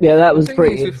 Yeah, that was The thing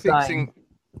pretty is with insane. fixing-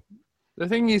 The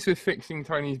thing is with fixing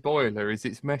Tony's boiler is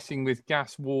it's messing with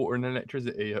gas, water, and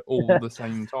electricity at all the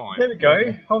same time. There we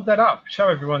go. Hold that up. Show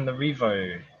everyone the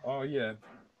Revo. Oh yeah.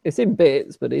 It's in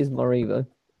bits, but it is my Revo.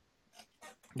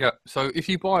 Yeah. So if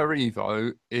you buy a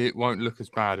Revo, it won't look as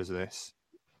bad as this.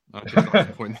 I just like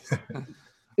to point this.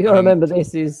 You got to remember,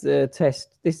 this is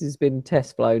test. This has been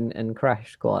test flown and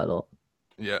crashed quite a lot.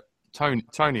 Yeah.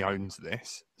 Tony owns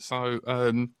this. So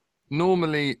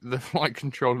normally the flight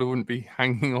controller wouldn't be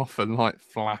hanging off and like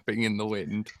flapping in the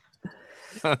wind.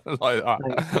 Like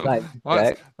that.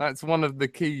 Thanks, That's one of the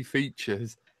key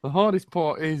features. The hardest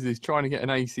part is trying to get an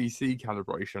ACC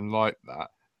calibration like that.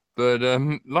 But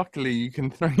luckily you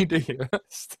can 3D it.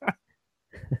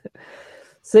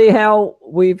 See how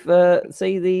we've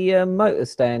see the motor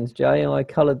stands, Jay. I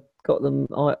got them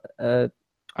ionized.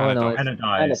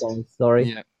 Anodized. Sorry.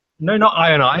 Yeah. No, not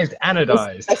ionized.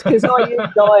 Anodized. That's because I used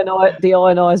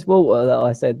deionized water. That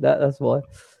I said that. That's why.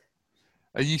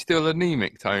 Are you still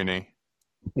anemic, Tony?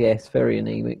 Yes, very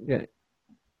anemic. Yeah.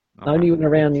 Oh, Only when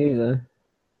around you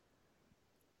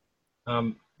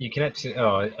though. You can actually.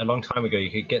 Oh, a long time ago, you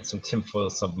could get some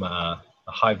tinfoil, some a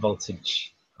high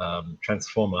voltage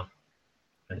transformer,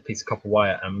 and a piece of copper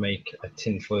wire, and make a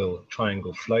tinfoil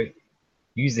triangle float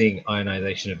using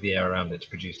ionization of the air around it to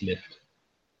produce lift.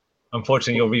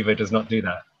 Unfortunately, your Revo does not do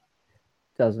that.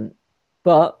 Doesn't.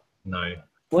 But No.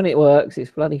 when it works,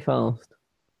 it's bloody fast.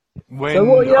 When, So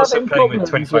what are you You're also having playing with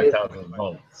problems with? 25,000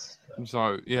 volts.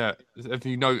 So yeah, have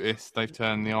you noticed they've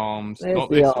turned the arms There's not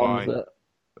the this arms. way,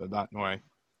 but that way,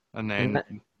 and then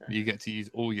you get to use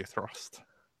all your thrust.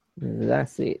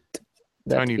 That's it.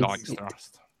 That Tony is likes it.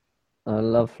 thrust. I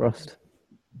love thrust.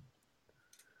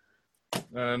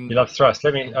 You love thrust.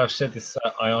 I've said this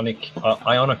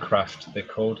Ionocraft, they're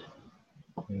called.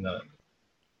 In the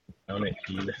Ionic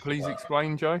lift Please bar.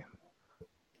 explain, Joe.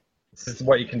 This is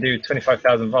what you can do,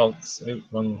 25,000 volts. Oh,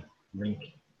 wrong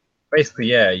link. Basically,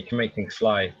 yeah, you can make things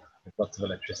fly with lots of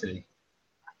electricity.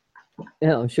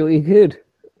 Yeah, I'm sure you could.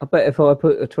 I bet if I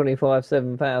put a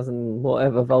 7,000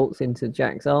 whatever volts into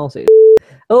Jack's arse, it...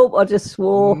 Oh, I just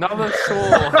swore. Another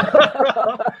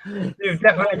saw. You've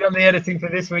definitely done the editing for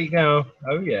this week now.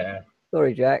 Oh, yeah.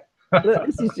 Sorry, Jack. Look,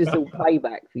 this is just all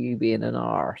payback for you being an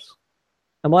arse.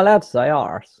 Am I allowed to say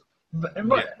arse? But,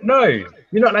 no, you're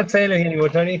not allowed to say anything anymore,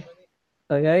 Tony.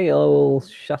 Okay, I'll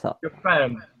shut up. You're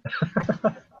banned.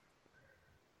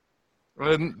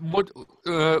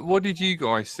 What did you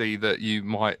guys see that you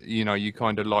might, you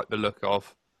kind of like the look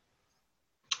of?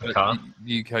 A car?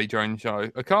 UK drone show.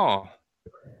 A car.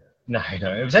 No.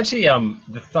 It was actually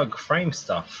the Thug frame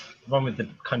stuff. The one with the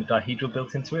kind of dihedral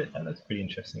built into it. That looks pretty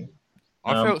interesting.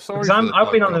 I felt sorry because for the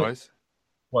I've been on guys.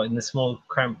 in the small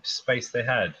cramped space they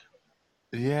had.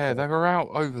 Yeah, they were out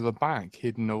over the back,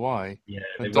 hidden away. Yeah,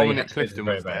 And Dominic Clifton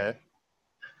was there.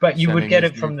 But you would selling get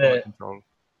his it from new flight the control.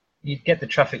 you'd get the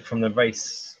traffic from the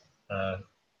race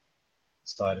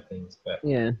side of things. But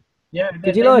Yeah. yeah,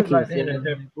 Did you like it?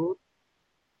 it?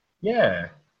 Yeah.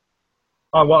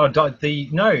 Oh well, no,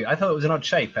 I thought it was an odd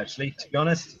shape. Actually, to be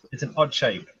honest, it's an odd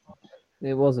shape.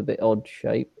 It was a bit odd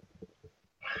shape.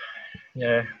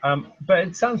 Yeah, but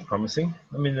it sounds promising.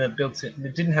 I mean, it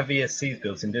didn't have ESCs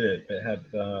built in, did it? But it had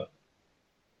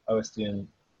OSD and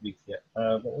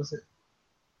VTX. What was it?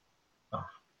 Oh,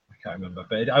 I can't remember.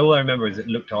 But all I remember is it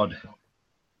looked odd.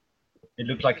 It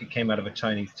looked like it came out of a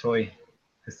Chinese toy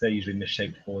because they're usually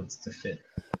misshaped boards to fit.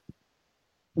 The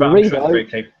But I'm sure it's Revo, very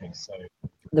capable. So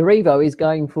the Revo is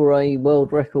going for a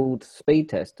world record speed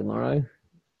test tomorrow.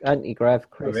 Anti-grav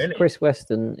Chris, really? Chris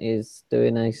Weston is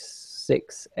doing a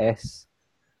 6S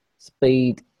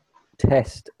speed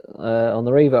test on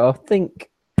the Revo.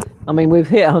 I mean, we've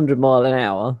hit 100 mile an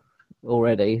hour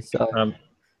already, so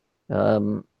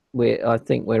I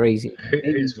think we're easy.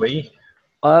 Who's we?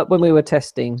 When we were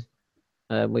testing,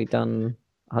 we done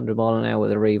 100 mile an hour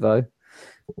with a Revo,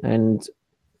 and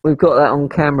we've got that on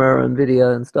camera and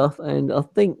video and stuff. And I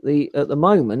think at the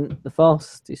moment the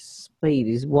fastest speed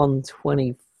is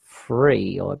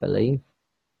 123, I believe.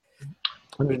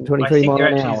 123 I think mile there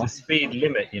an actually hour. is a speed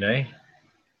limit. You know,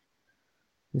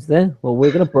 Is there? Well,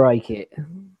 we're going to break it.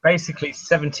 basically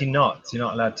 70 knots. You're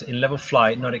not allowed to in level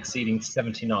flight, not exceeding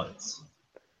 70 knots.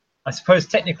 I suppose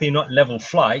technically not level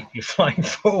flight. You're flying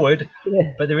forward,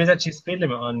 Yeah. but there is actually a speed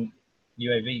limit on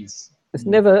UAVs. It's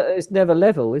never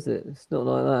level, is it? It's not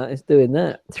like that. It's doing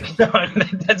that.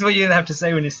 That's what you have to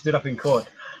say when you stood up in court.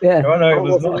 Yeah. Oh no, it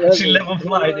was wasn't not actually level. level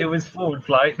flight. It was forward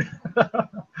flight.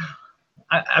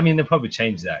 I mean, they'll probably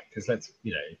change that because are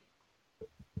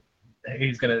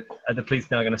the police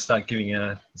now gonna start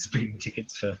giving speeding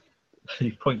tickets for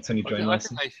points on your driving I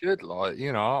think license? they should. Like,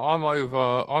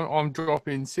 I'm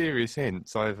dropping serious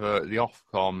hints over the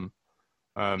Ofcom.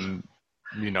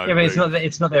 Yeah, but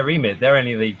it's not their remit. They're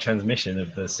only the transmission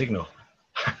of the signal.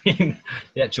 I mean,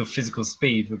 the actual physical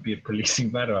speed would be a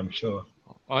policing matter, I'm sure.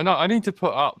 I know. I need to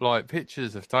put up like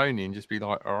pictures of Tony and just be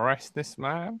like, arrest this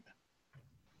man.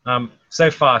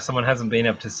 So far, someone hasn't been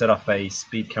able to set off a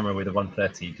speed camera with a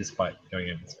 130 despite going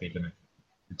over the speed limit.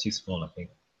 They're too small, I think.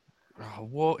 Oh,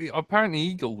 well, apparently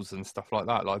eagles and stuff like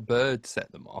that, like birds,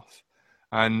 set them off,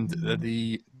 and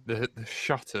the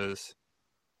shutters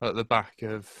at the back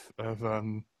of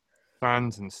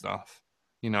fans and stuff,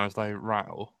 as they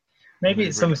rattle. Maybe Really,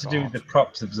 it's something to do with the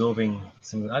props absorbing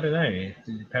some. I don't know.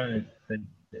 Apparently,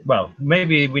 well,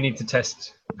 maybe we need to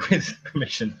test with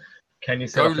permission. Can you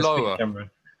set Go off a lower. speed camera?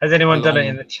 Has anyone done it Along-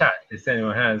 in the chat? If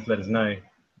anyone has, let us know.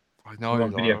 I We know.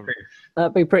 want video proof.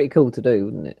 That'd be pretty cool to do,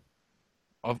 wouldn't it?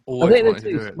 I've I always think wanted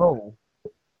they're to too do it. small.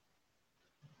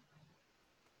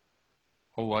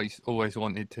 Always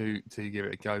wanted to give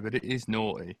it a go, but it is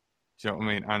naughty. Do you know what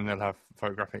I mean? And they'll have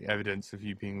photographic evidence of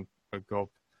you being a gob.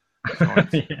 Yeah.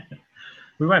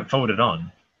 We won't forward it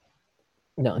on.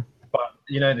 No. But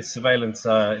the Surveillance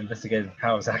Investigative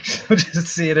Powers Act will just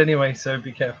see it anyway, so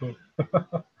be careful.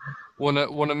 Want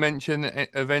to mention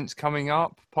events coming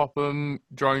up? Popham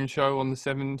Drone Show on the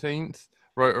 17th.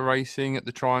 Rotor Racing at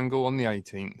the Triangle on the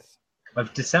 18th.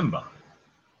 Of December.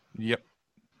 Yep.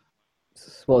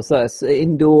 What's that? It's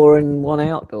indoor and one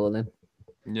outdoor then?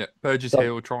 Yeah. Burgess So-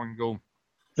 Hill, Triangle.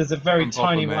 There's a very and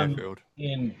tiny Popham one Airfield.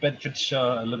 in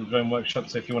Bedfordshire, a little drone workshop.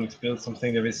 So if you wanted to build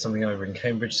something, there is something over in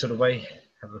Cambridge sort of way.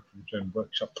 Have a look at the drone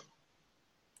workshop.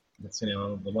 That's the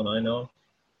one I know.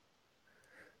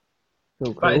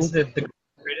 Cool, But it's cool. the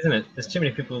grid, isn't it? There's too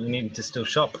many people who need to still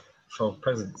shop for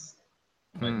presents.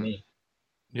 Like me.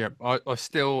 Yeah, I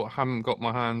still haven't got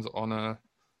my hands on a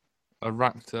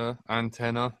Raptor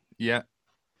antenna yet.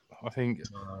 I think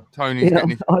Tony's Yeah, getting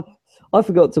his... I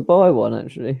forgot to buy one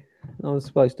actually. I was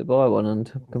supposed to buy one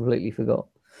and completely forgot.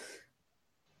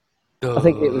 I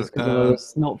think it was because I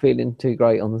was not feeling too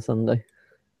great on the Sunday.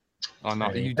 I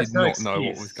know, you That's did no not know what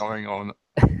excuse. was going on.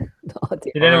 No, I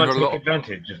didn't. Did anyone got a take lot of-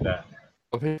 advantage of that?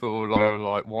 People were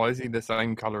like, why is he the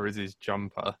same colour as his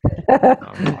jumper?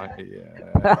 I'm like,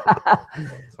 yeah.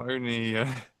 Tony...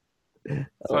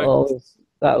 Oh,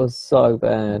 that was so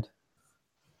bad.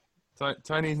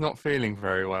 Tony's not feeling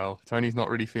very well. Tony's not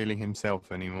really feeling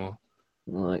himself anymore.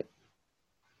 Like,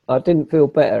 I didn't feel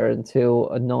better until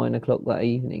 9 o'clock that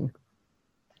evening.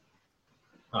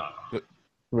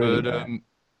 Really But bad.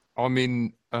 I'm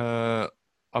in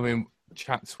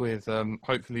chats with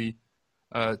hopefully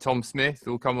Tom Smith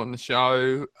will come on the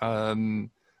show.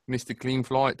 Mr. Clean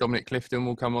Flight, Dominic Clifton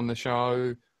will come on the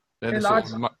show. They're the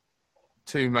sort of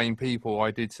two main people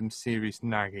I did some serious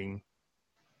nagging.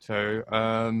 So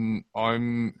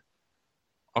I've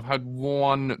had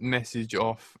one message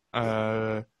off.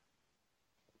 There's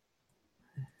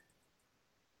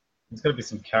got to be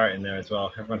some carrot in there as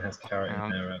well. Everyone has carrot in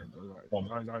there.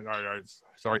 No.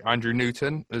 Sorry, Andrew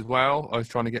Newton as well. I was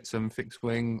trying to get some fixed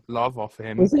wing love off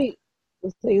him. Was he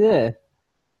there?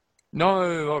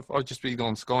 No, I've just been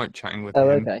on Skype chatting with Oh,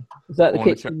 him. okay. Is that the on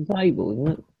the kitchen table, isn't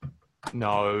it?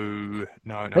 No.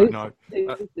 Who's on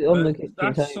the kitchen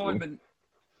That's table? Simon.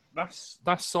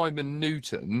 That's Simon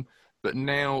Newton, but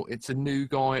now it's a new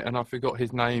guy, and I forgot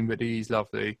his name, but he's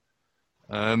lovely.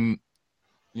 It's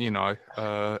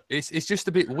just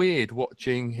a bit weird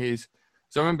watching his.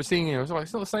 So I remember seeing him. I was like,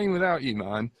 it's not the same without you,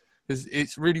 man, because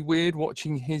it's really weird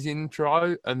watching his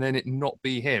intro and then it not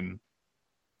be him.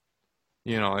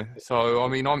 So I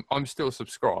mean, I'm still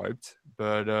subscribed,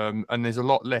 but and there's a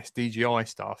lot less DJI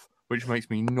stuff, which makes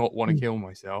me not want to kill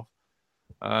myself.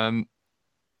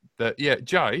 But yeah,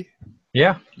 Jay.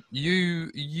 Yeah.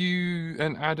 You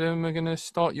and Adam are going to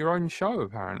start your own show,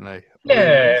 apparently.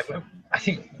 Yeah, I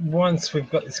think once we've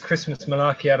got this Christmas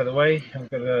malarkey out of the way, I've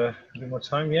got a bit more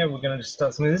time. Yeah, we're going to just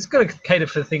start something. This is going to cater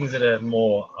for things that are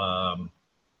more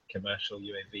commercial,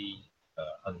 UAV,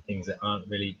 other things that aren't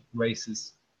really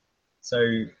races. So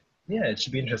yeah, it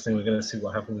should be interesting. We're going to see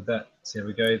what happens with that. See how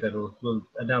we go. We'll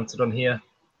announce it on here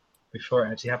before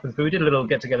it actually happens. But we did a little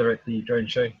get together at the drone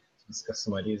show to discuss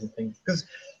some ideas and things. Because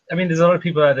I mean, there's a lot of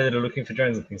people out there that are looking for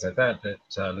drones and things like that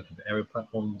are looking for aerial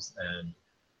platforms and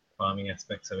farming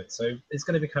aspects of it. So it's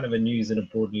going to be kind of a news and a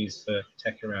broad news for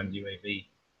tech around UAV,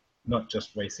 not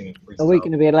just racing and freestyle. Are we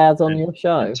going to be allowed on your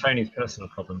show? And Tony's personal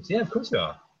problems. Yeah, of course we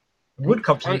are.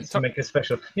 Woodcopter needs to make a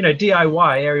special,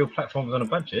 DIY aerial platforms on a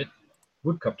budget.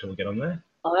 Woodcopter will get on there.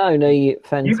 I only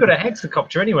fancy. You've got a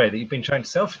hexacopter anyway that you've been trying to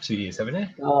sell for 2 years, haven't you?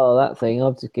 Oh, that thing!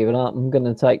 I've just given up. I'm going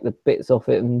to take the bits off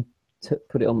it and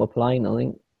put it on my plane. I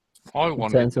think. I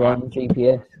want turn it to on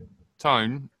GPS.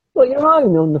 Tone. Got your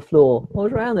own on the floor. I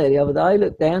was around there the other day,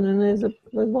 looked down, and there's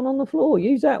one on the floor.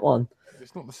 Use that one.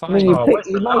 It's not the same. Where's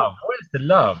the love? Where's the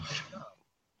love?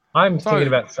 I'm thinking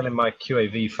about selling my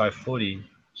QAV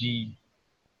 540G.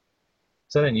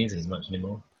 So I don't use it as much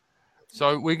anymore.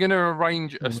 So we're going to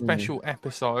arrange a special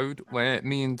episode where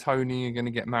me and Tony are going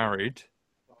to get married.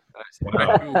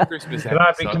 Wow. Christmas can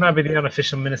I be the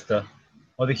unofficial minister?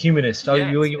 Or the humanist? Oh,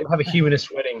 you'll have a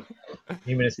humanist wedding.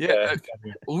 Humanist. Yeah.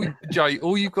 Jay,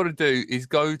 all you've got to do is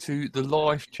go to the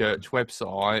Life Church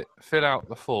website, fill out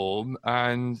the form,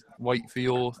 and wait for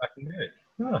your. I can do it.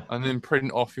 Oh. And then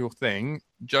print off your thing.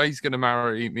 Jay's going to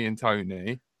marry me and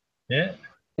Tony. Yeah.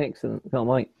 Excellent. Can't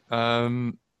wait.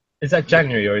 Is that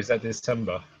January or is that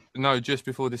December? No, just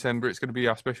before December. It's going to be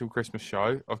our special Christmas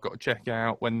show. I've got to check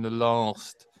out when the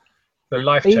last. The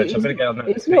Life Church. I better get on that.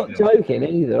 It's not joking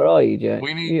either, are you, Jay?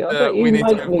 We need. We need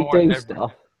to invite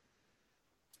stuff.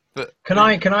 But can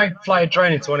I fly a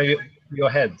drone into one of your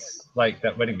heads like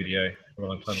that wedding video from a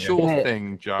long time ago? Sure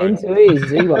thing, Joe. Into his,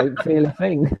 he won't feel a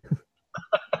thing.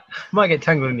 Might get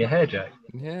tangled in your hair, Jack.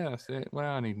 Yeah, that's it. Well,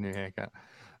 I need a new haircut.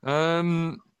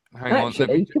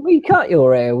 Actually, can we cut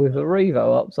your hair with a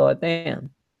Revo upside down?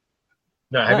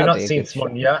 No, have you not seen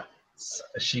someone yet?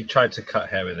 She tried to cut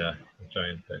hair with a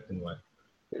drone, but it didn't work.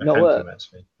 Not work.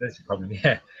 Actually, that's the problem.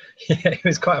 Yeah, it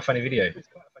was quite a funny video.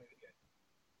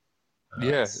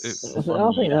 Yeah, I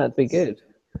think that'd be good.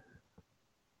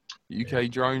 UK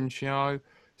drone show.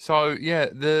 So yeah,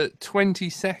 the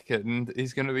 22nd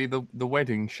is going to be the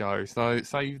wedding show. So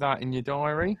save that in your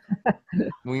diary.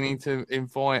 We need to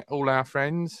invite all our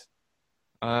friends.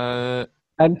 And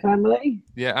family?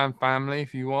 Yeah, and family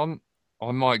if you want.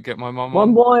 I might get my mum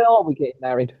on. Why are we getting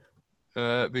married?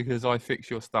 Because I fix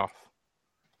your stuff.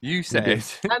 You said.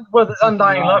 Well, there's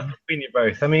undying love between you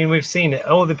both. I mean, we've seen it.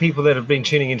 All the people that have been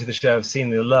tuning into the show have seen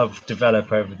the love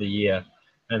develop over the year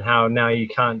and how now you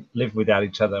can't live without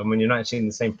each other. And when you're not actually in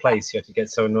the same place, you have to get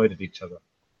so annoyed at each other.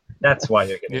 That's why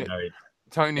you're getting married.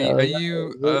 Tony, are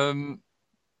you...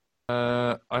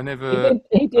 I never...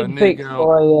 He did fix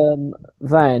my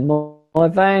van. My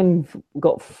van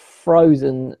got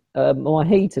frozen. My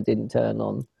heater didn't turn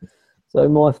on. So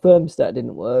my thermostat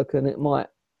didn't work and it might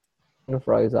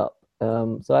froze up.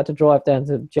 So I had to drive down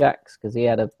to Jack's because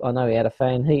I know he had a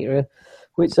fan heater,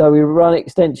 so we run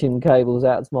extension cables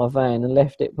out to my van and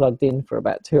left it plugged in for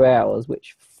about 2 hours,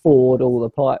 which thawed all the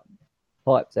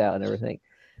pipes out and everything.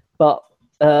 But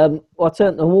I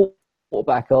turned the water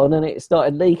back on and it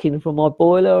started leaking from my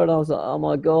boiler, and I was like, oh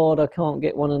my God, I can't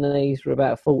get one of these for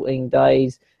about 14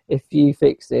 days. If you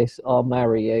fix this, I'll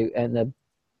marry you. And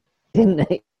didn't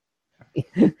he?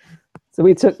 So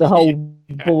we took the whole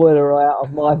boiler out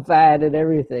of my van and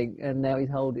everything, and now he's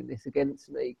holding this against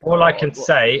me. All I can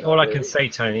say,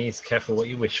 Tony, is careful what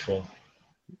you wish for.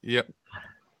 Yep.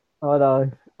 I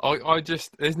know. I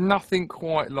just, there's nothing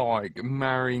quite like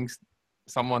marrying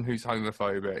someone who's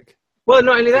homophobic. Well,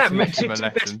 not only that,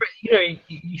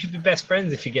 you should be best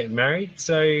friends if you get married,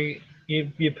 so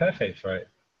you're perfect for it.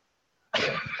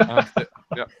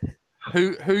 Yeah.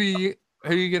 Who are you?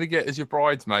 Who are you going to get as your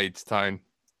bridesmaids, Tone?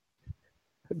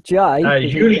 Jay.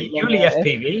 Yuli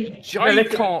FPV.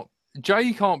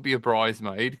 Jay can't be a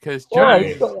bridesmaid because Why?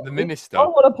 Jay's the minister. I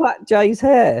want to plait Jay's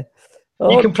hair.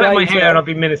 You can plait my hair and I'll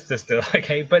be minister still,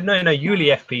 okay? But no,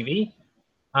 Yuli FPV,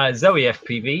 Zoe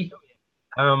FPV.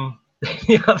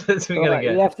 The others we're gonna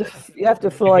get. You have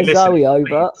to fly Zoe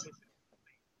over.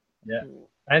 Yeah,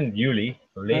 and Yuli.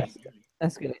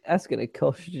 That's gonna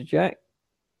cost you, Jack.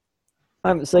 I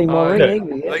haven't seen my ring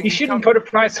either yet. You shouldn't put a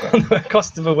price on the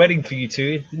cost of a wedding for you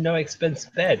two. It's no expense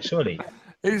spared, surely.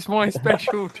 It's my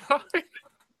special time.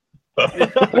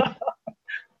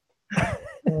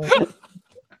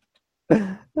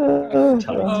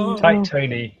 Tight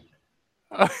Tony.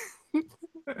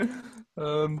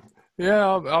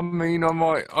 Yeah, I mean, I'm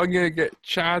gonna get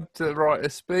Chad to write a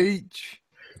speech.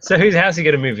 So whose house are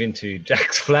you gonna move into?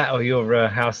 Jack's flat or your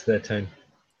house there, Tone?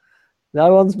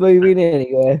 No one's moving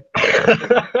anywhere.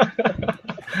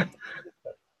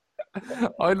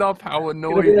 I love how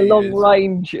annoyed It's gonna be a he long is.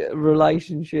 range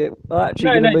relationship. I'm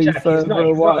actually gonna move Jack, further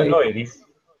he's away. not annoyed.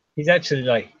 He's actually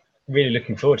like really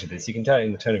looking forward to this. You can tell it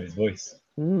in the tone of his voice.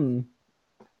 Did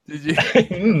you?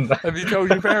 Have you told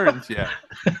your parents yet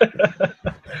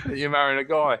that you're marrying a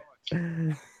guy?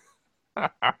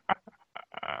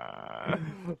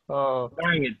 Oh,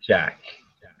 Marrying a Jack,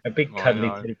 a big cuddly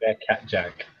teddy bear cat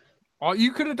Jack. Oh,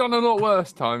 you could have done a lot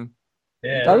worse, Tom.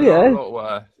 Yeah. Oh yeah. A lot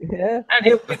worse. Yeah. And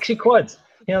he'll fix your quads.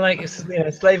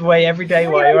 Slave away every day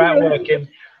while you're out working.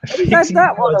 He's had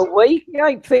that one a week. He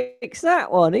ain't fixed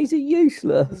that one. He's a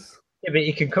useless. Yeah, but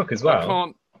he can cook as I well.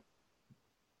 can't.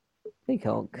 He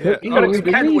can't Yeah.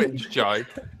 cook. Jay.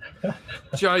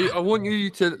 Jay, I want you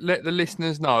to let the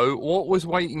listeners know what was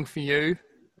waiting for you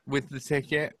with the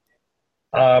ticket.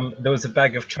 There was a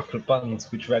bag of chocolate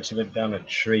buns which actually went down a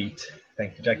treat.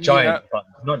 Thank you, Jack. Giant buns,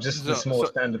 not just the small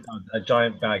standard buns. A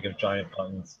giant bag of giant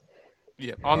buns.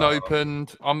 Yeah,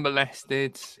 unopened,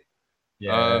 unmolested.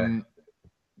 Yeah.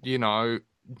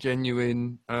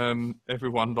 Genuine.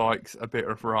 Everyone likes a bit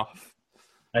of rough.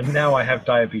 And now I have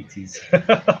diabetes.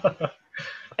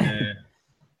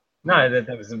 No,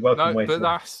 that was a welcome way. But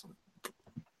that's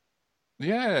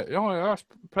that's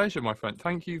a pleasure, my friend.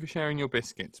 Thank you for sharing your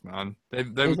biscuits, man.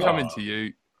 They were coming to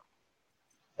you.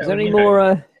 Is there any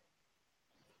more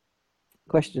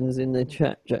questions in the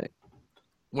chat, Jack?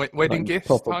 Wedding gifts,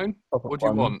 Tone? What do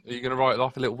you want? Are you going to write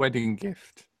like a little wedding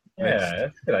gift? Yeah,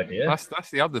 that's a good idea. That's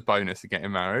the other bonus of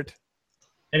getting married.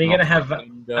 And are you going to have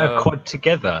a quad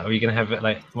together, or are you going to have it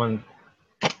like one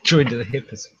joined to the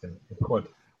hip or something? A quad.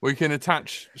 We can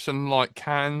attach some like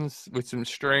cans with some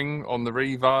string on the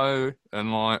Revo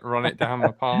and like run it down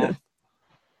the path.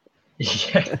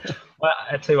 Yeah. Well,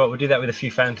 I tell you what, we'll do that with a few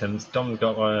Phantoms. Dom's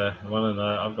got one and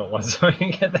I've got one, so we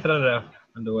can get that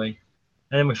underway.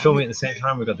 And then we film it at the same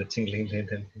time. We've got the tingling.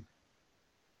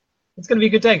 It's going to be a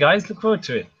good day, guys. Look forward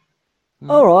to it.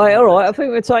 All right. I think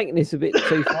we're taking this a bit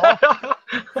too far.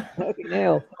 Fucking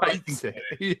hell.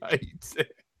 He hates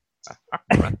it.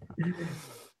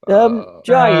 Jay, it's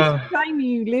a shame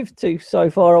you live so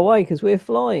far away because we're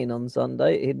flying on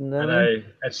Sunday at Hidden. I know.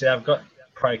 Actually, I've got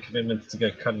prior commitments to go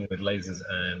cutting with lasers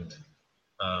and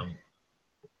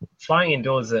flying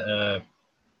indoors at a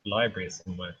library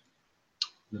somewhere.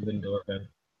 The Lindor event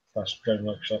 / drone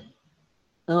workshop.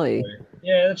 Oh, yeah. So,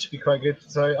 yeah, that should be quite good.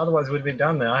 So otherwise, we would have been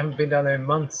down there. I haven't been down there in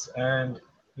months, and it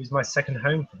was my second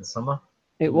home for the summer.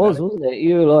 It was, wasn't it?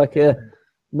 You were like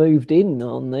moved in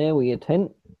on there with your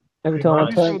tent. Every time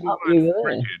I turned up, you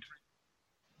were there.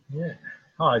 Yeah.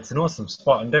 Oh, it's an awesome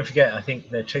spot. And don't forget, I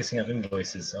think they're chasing up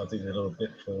invoices. I'll do a little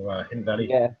bit for Hidden Valley.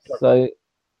 Yeah. So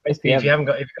basically, if you've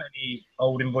got any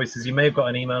old invoices, you may have got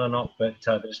an email or not, but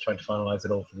they're just trying to finalize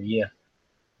it all for the year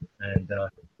and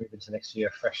move into next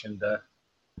year fresh and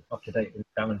up to date and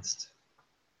balanced.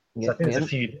 So I think there's a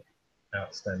few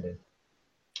outstanding.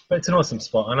 But it's an awesome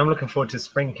spot, and I'm looking forward to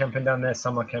spring camping down there,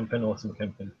 summer camping, autumn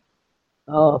camping.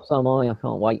 Oh, so am I. I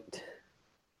can't wait.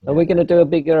 Are we going to do a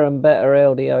bigger and better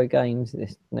LDO games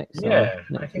this next year?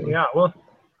 Yeah, I think we are. Well,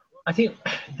 I think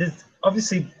there's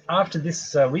obviously after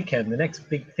this weekend, the next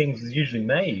big thing is usually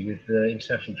May with the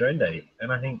International Drone Day,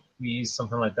 and I think we use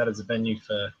something like that as a venue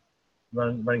for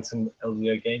running some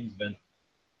LDO games event.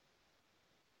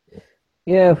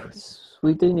 Yeah,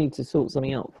 we do need to sort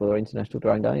something out for International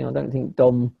Drone Day. I don't think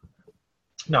Dom.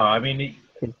 No, I mean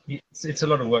it's a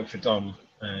lot of work for Dom,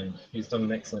 and he's done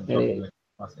an excellent job in the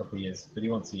last couple of years. But he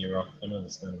wants a year off, and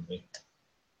understandably.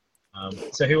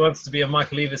 So who wants to be a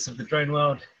Michael Eavis of the drone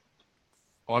world?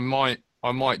 I might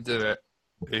do it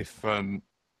if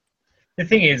the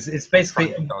thing is, it's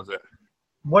basically does it.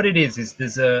 what it is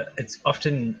it's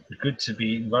often good to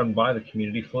be run by the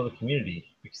community for the community,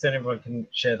 because then everyone can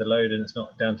share the load and it's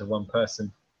not down to one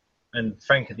person. And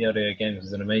Frank at the Audio Games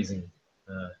was an amazing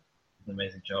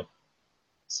job.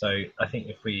 So I think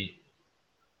if we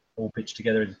all pitch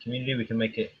together as a community, we can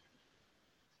make it,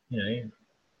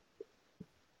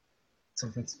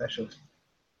 something special.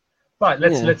 Right,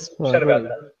 let's I chat about agree.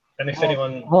 that. And if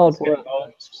anyone Hard wants to get work.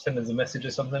 involved, send us a message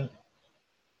or something.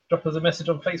 Drop us a message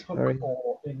on Facebook Very.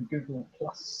 or in Google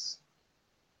Plus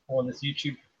or on this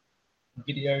YouTube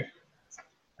video,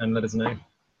 and let us know.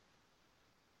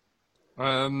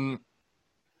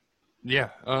 Yeah,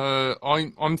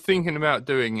 I'm thinking about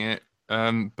doing it,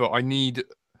 but I need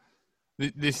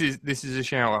this is a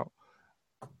shout out.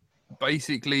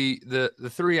 Basically, the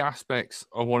three aspects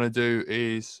I want to do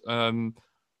is I'm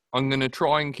going to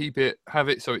try and have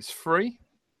it so it's free.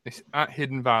 It's at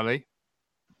Hidden Valley.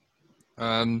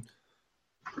 I'd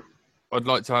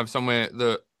like to have somewhere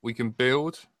that we can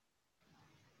build,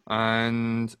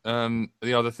 and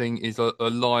the other thing is a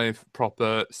live,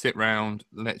 proper sit round,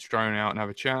 let's drone out and have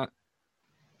a chat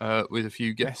with a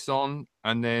few guests on,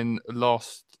 and then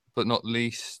last but not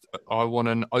least, I want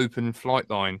an open flight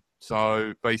line.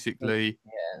 So basically,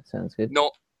 Yeah, sounds good.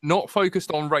 not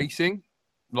focused on racing.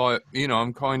 Like,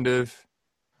 I'm kind of,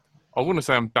 I want to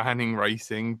say I'm banning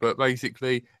racing, but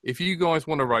basically, if you guys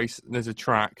want to race, there's a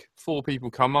track. 4 people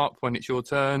come up when it's your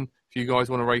turn. If you guys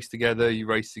want to race together, you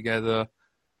race together.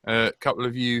 A couple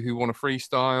of you who want to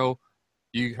freestyle,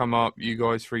 you come up, you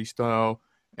guys freestyle.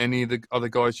 Any of the other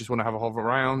guys just want to have a hover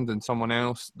around, and someone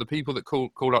else. The people that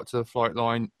call up to the flight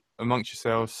line, amongst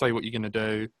yourselves, say what you're going to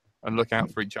do and look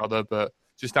out for each other, but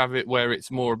just have it where it's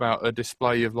more about a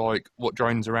display of like what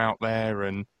drones are out there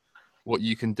and what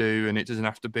you can do, and it doesn't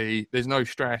have to be, there's no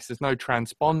stress, there's no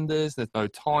transponders, there's no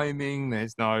timing,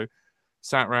 there's no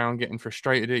sat around getting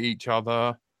frustrated at each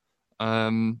other.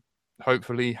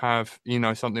 Hopefully have,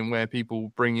 something where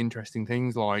people bring interesting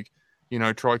things like,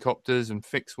 tricopters and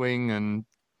fixed wing and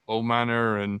all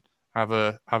manner, and have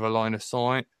a line of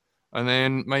sight, and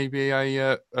then maybe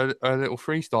a little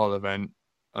freestyle event,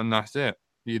 and that's it.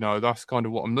 That's kind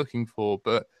of what I'm looking for.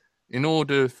 But in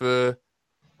order for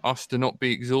us to not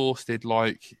be exhausted,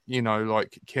 like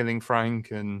killing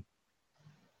Frank and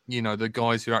the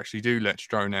guys who actually do Let's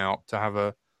Drone Out, to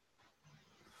have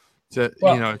to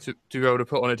be able to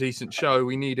put on a decent show,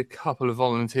 we need a couple of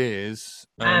volunteers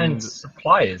And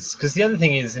suppliers, because the other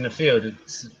thing is, in a field,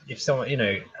 it's, if someone,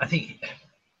 I think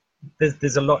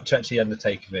there's a lot to actually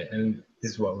undertake of it, and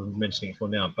this is what we're mentioning for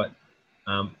now. But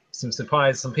some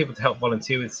suppliers, some people to help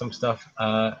volunteer with some stuff,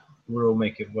 will all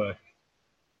make it work.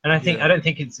 And I don't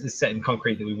think it's set in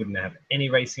concrete that we wouldn't have any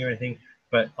racing or anything.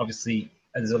 But obviously,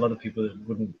 there's a lot of people that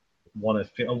wouldn't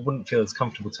feel as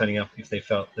comfortable turning up if they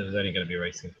felt there was only going to be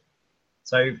racing.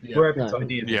 So we're open to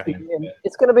ideas. Yeah.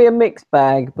 It's going to be a mixed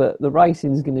bag, but the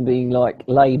racing's going to be like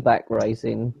laid back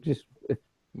racing. Just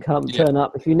turn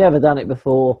up. If you've never done it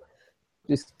before,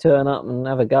 just turn up and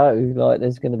have a go. Like,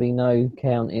 there's going to be no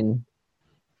counting.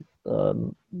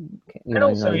 And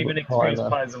also, even experienced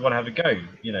players that want to have a go,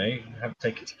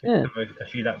 take a ticket, have a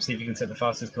few laps, see if you can set the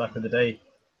fastest lap of the day,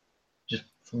 just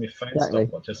from your phone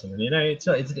stopwatch or something. It's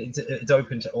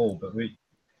open to all, but we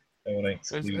don't want to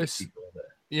exclude people.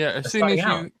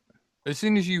 As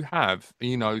soon as you have,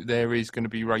 there is going to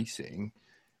be racing,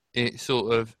 it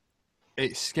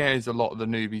scares a lot of the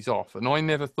newbies off. And I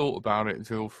never thought about it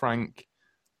until Frank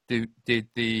did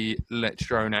the Let's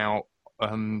Drone Out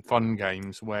fun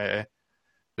games where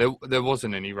there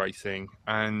wasn't any racing,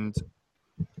 and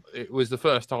it was the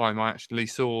first time I actually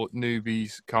saw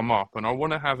newbies come up. And I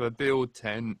want to have a build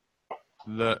tent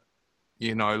that,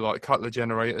 like Cutler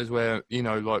generators, where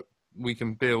like we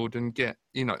can build and get,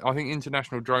 I think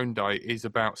International Drone Day is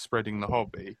about spreading the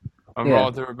hobby, and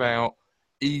rather about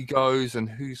egos and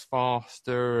who's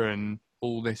faster and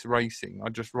all this racing.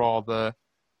 I'd just rather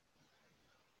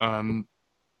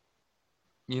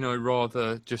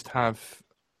rather just have,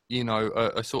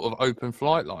 a sort of open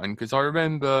flight line. Because I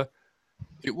remember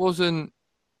it was like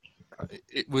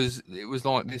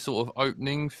this sort of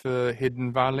opening for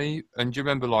Hidden Valley. And do you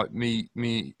remember, like, me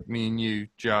and you,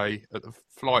 Jay, at the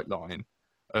flight line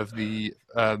of the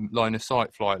line of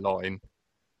sight flight line,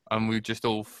 and we just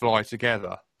all fly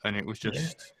together, and it was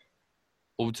just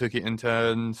all took it in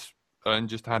turns and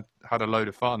just had a load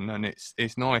of fun. And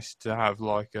it's nice to have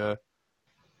like a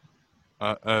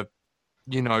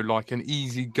like an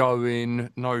easy going,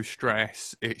 no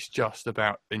stress. It's just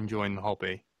about enjoying the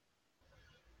hobby.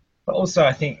 But also,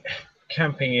 I think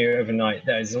camping here overnight,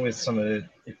 that is always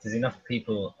if there's enough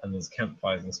people and there's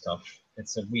campfires and stuff,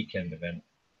 it's a weekend event.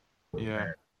 Yeah.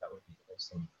 That would be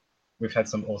awesome. we've had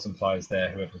some awesome flyers there.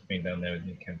 Whoever's been down there with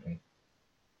me camping.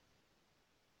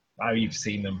 Oh, you've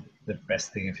seen them. The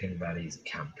best thing of Hidden Valley is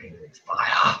camping with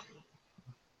fire.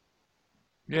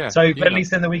 Yeah. So, you but at know,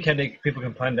 least in the weekend, people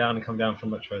can plan down and come down from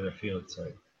much further afield. So,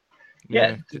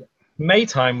 yeah. May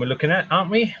time we're looking at, aren't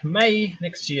we? May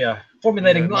next year.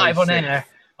 Formulating May live on 6th. air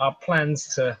our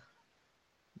plans to.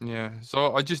 Yeah.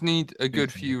 So I just need a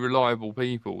good few reliable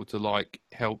people to like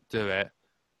help do it,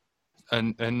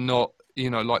 and not,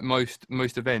 you know, like most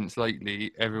events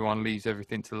lately, everyone leaves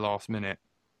everything to the last minute.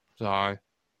 So,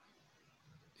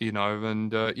 you know,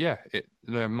 and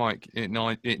Mike,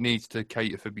 it needs to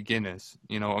cater for beginners.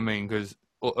 You know what I mean? Because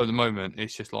at the moment,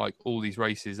 it's just like all these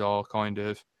races are kind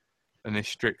of, and this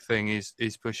strict thing is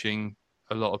pushing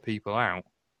a lot of people out.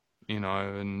 You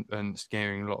know, and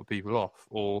scaring a lot of people off,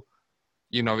 or,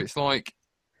 you know, it's like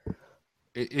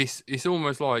it's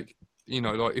almost like, you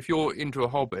know, like if you're into a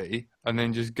hobby and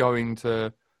then just going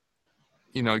to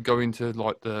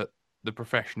like the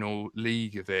professional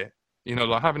league of it, you know,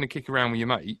 like having a kick around with your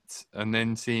mates and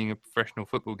then seeing a professional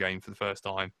football game for the first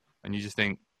time, and you just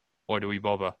think, why do we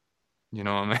bother? You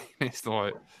know what I mean? It's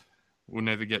like we'll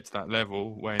never get to that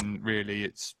level, when really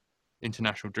it's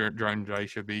International Drone Day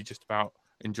should be just about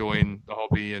enjoying the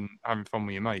hobby and having fun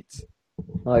with your mates.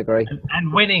 I agree.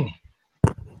 And winning.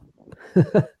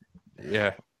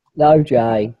 Yeah. No,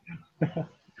 Jay.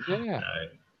 Yeah.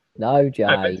 No, Jay.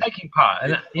 No, but taking part,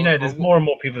 and you know, there's more and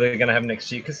more people that are going to have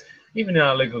next year, because even in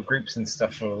our local groups and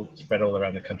stuff are spread all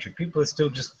around the country, people are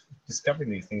still just discovering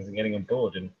these things and getting on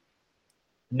board. And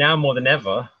now more than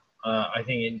ever, I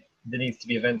think there needs to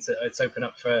be events that it's open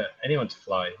up for anyone to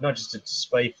fly, not just a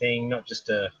display thing, not just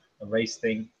a race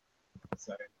thing.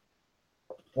 So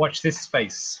watch this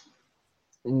space.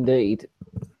 Indeed.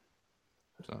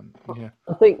 So, yeah.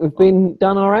 I think we've been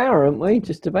done our hour, haven't we?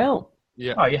 Just about.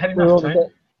 Yeah. Oh, you had We're enough on a time.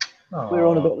 bit. We're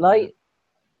on a bit late.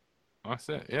 That's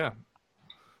it. Yeah.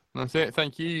 That's it.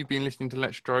 Thank you. You've been listening to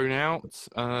Let's Drone Out.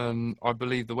 I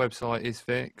believe the website is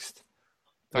fixed.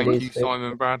 Thank you, fixed.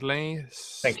 Simon Bradley.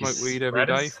 Thank you, Smoke weed every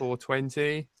day, Bradders.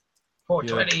 420.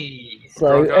 420.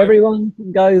 So Drogo. everyone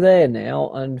can go there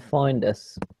now and find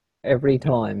us every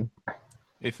time.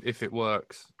 If it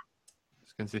works.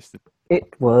 It's consistent. It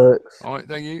works. All right,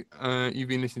 thank you. You've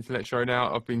been listening to Let's Drone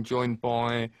Out. I've been joined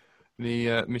by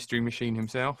the mystery machine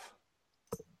himself,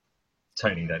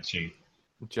 Tony, that's you.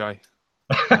 Jay.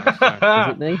 Is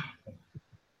it me?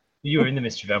 You were in the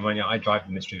mystery van, weren't you? I drive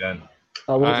the mystery van.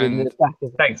 I was in the And- back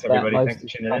of Thanks, that everybody. most Thanks for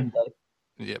of tuning in. Sunday.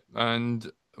 Yep.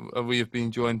 And we have been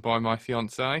joined by my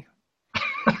fiance.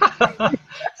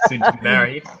 Soon to be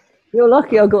married. You're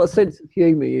lucky I got a sense of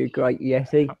humour, you great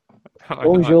Yeti. I know.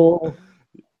 Bonjour.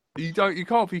 You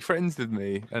can't be friends with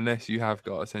me unless you have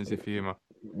got a sense of humour.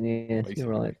 Yes, Basically.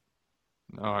 you're right.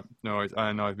 All right, no worries.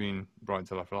 And I've been Bright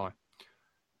Till I Fly.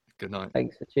 Good night.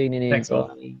 Thanks for tuning in. Thanks,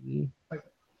 all. Bye.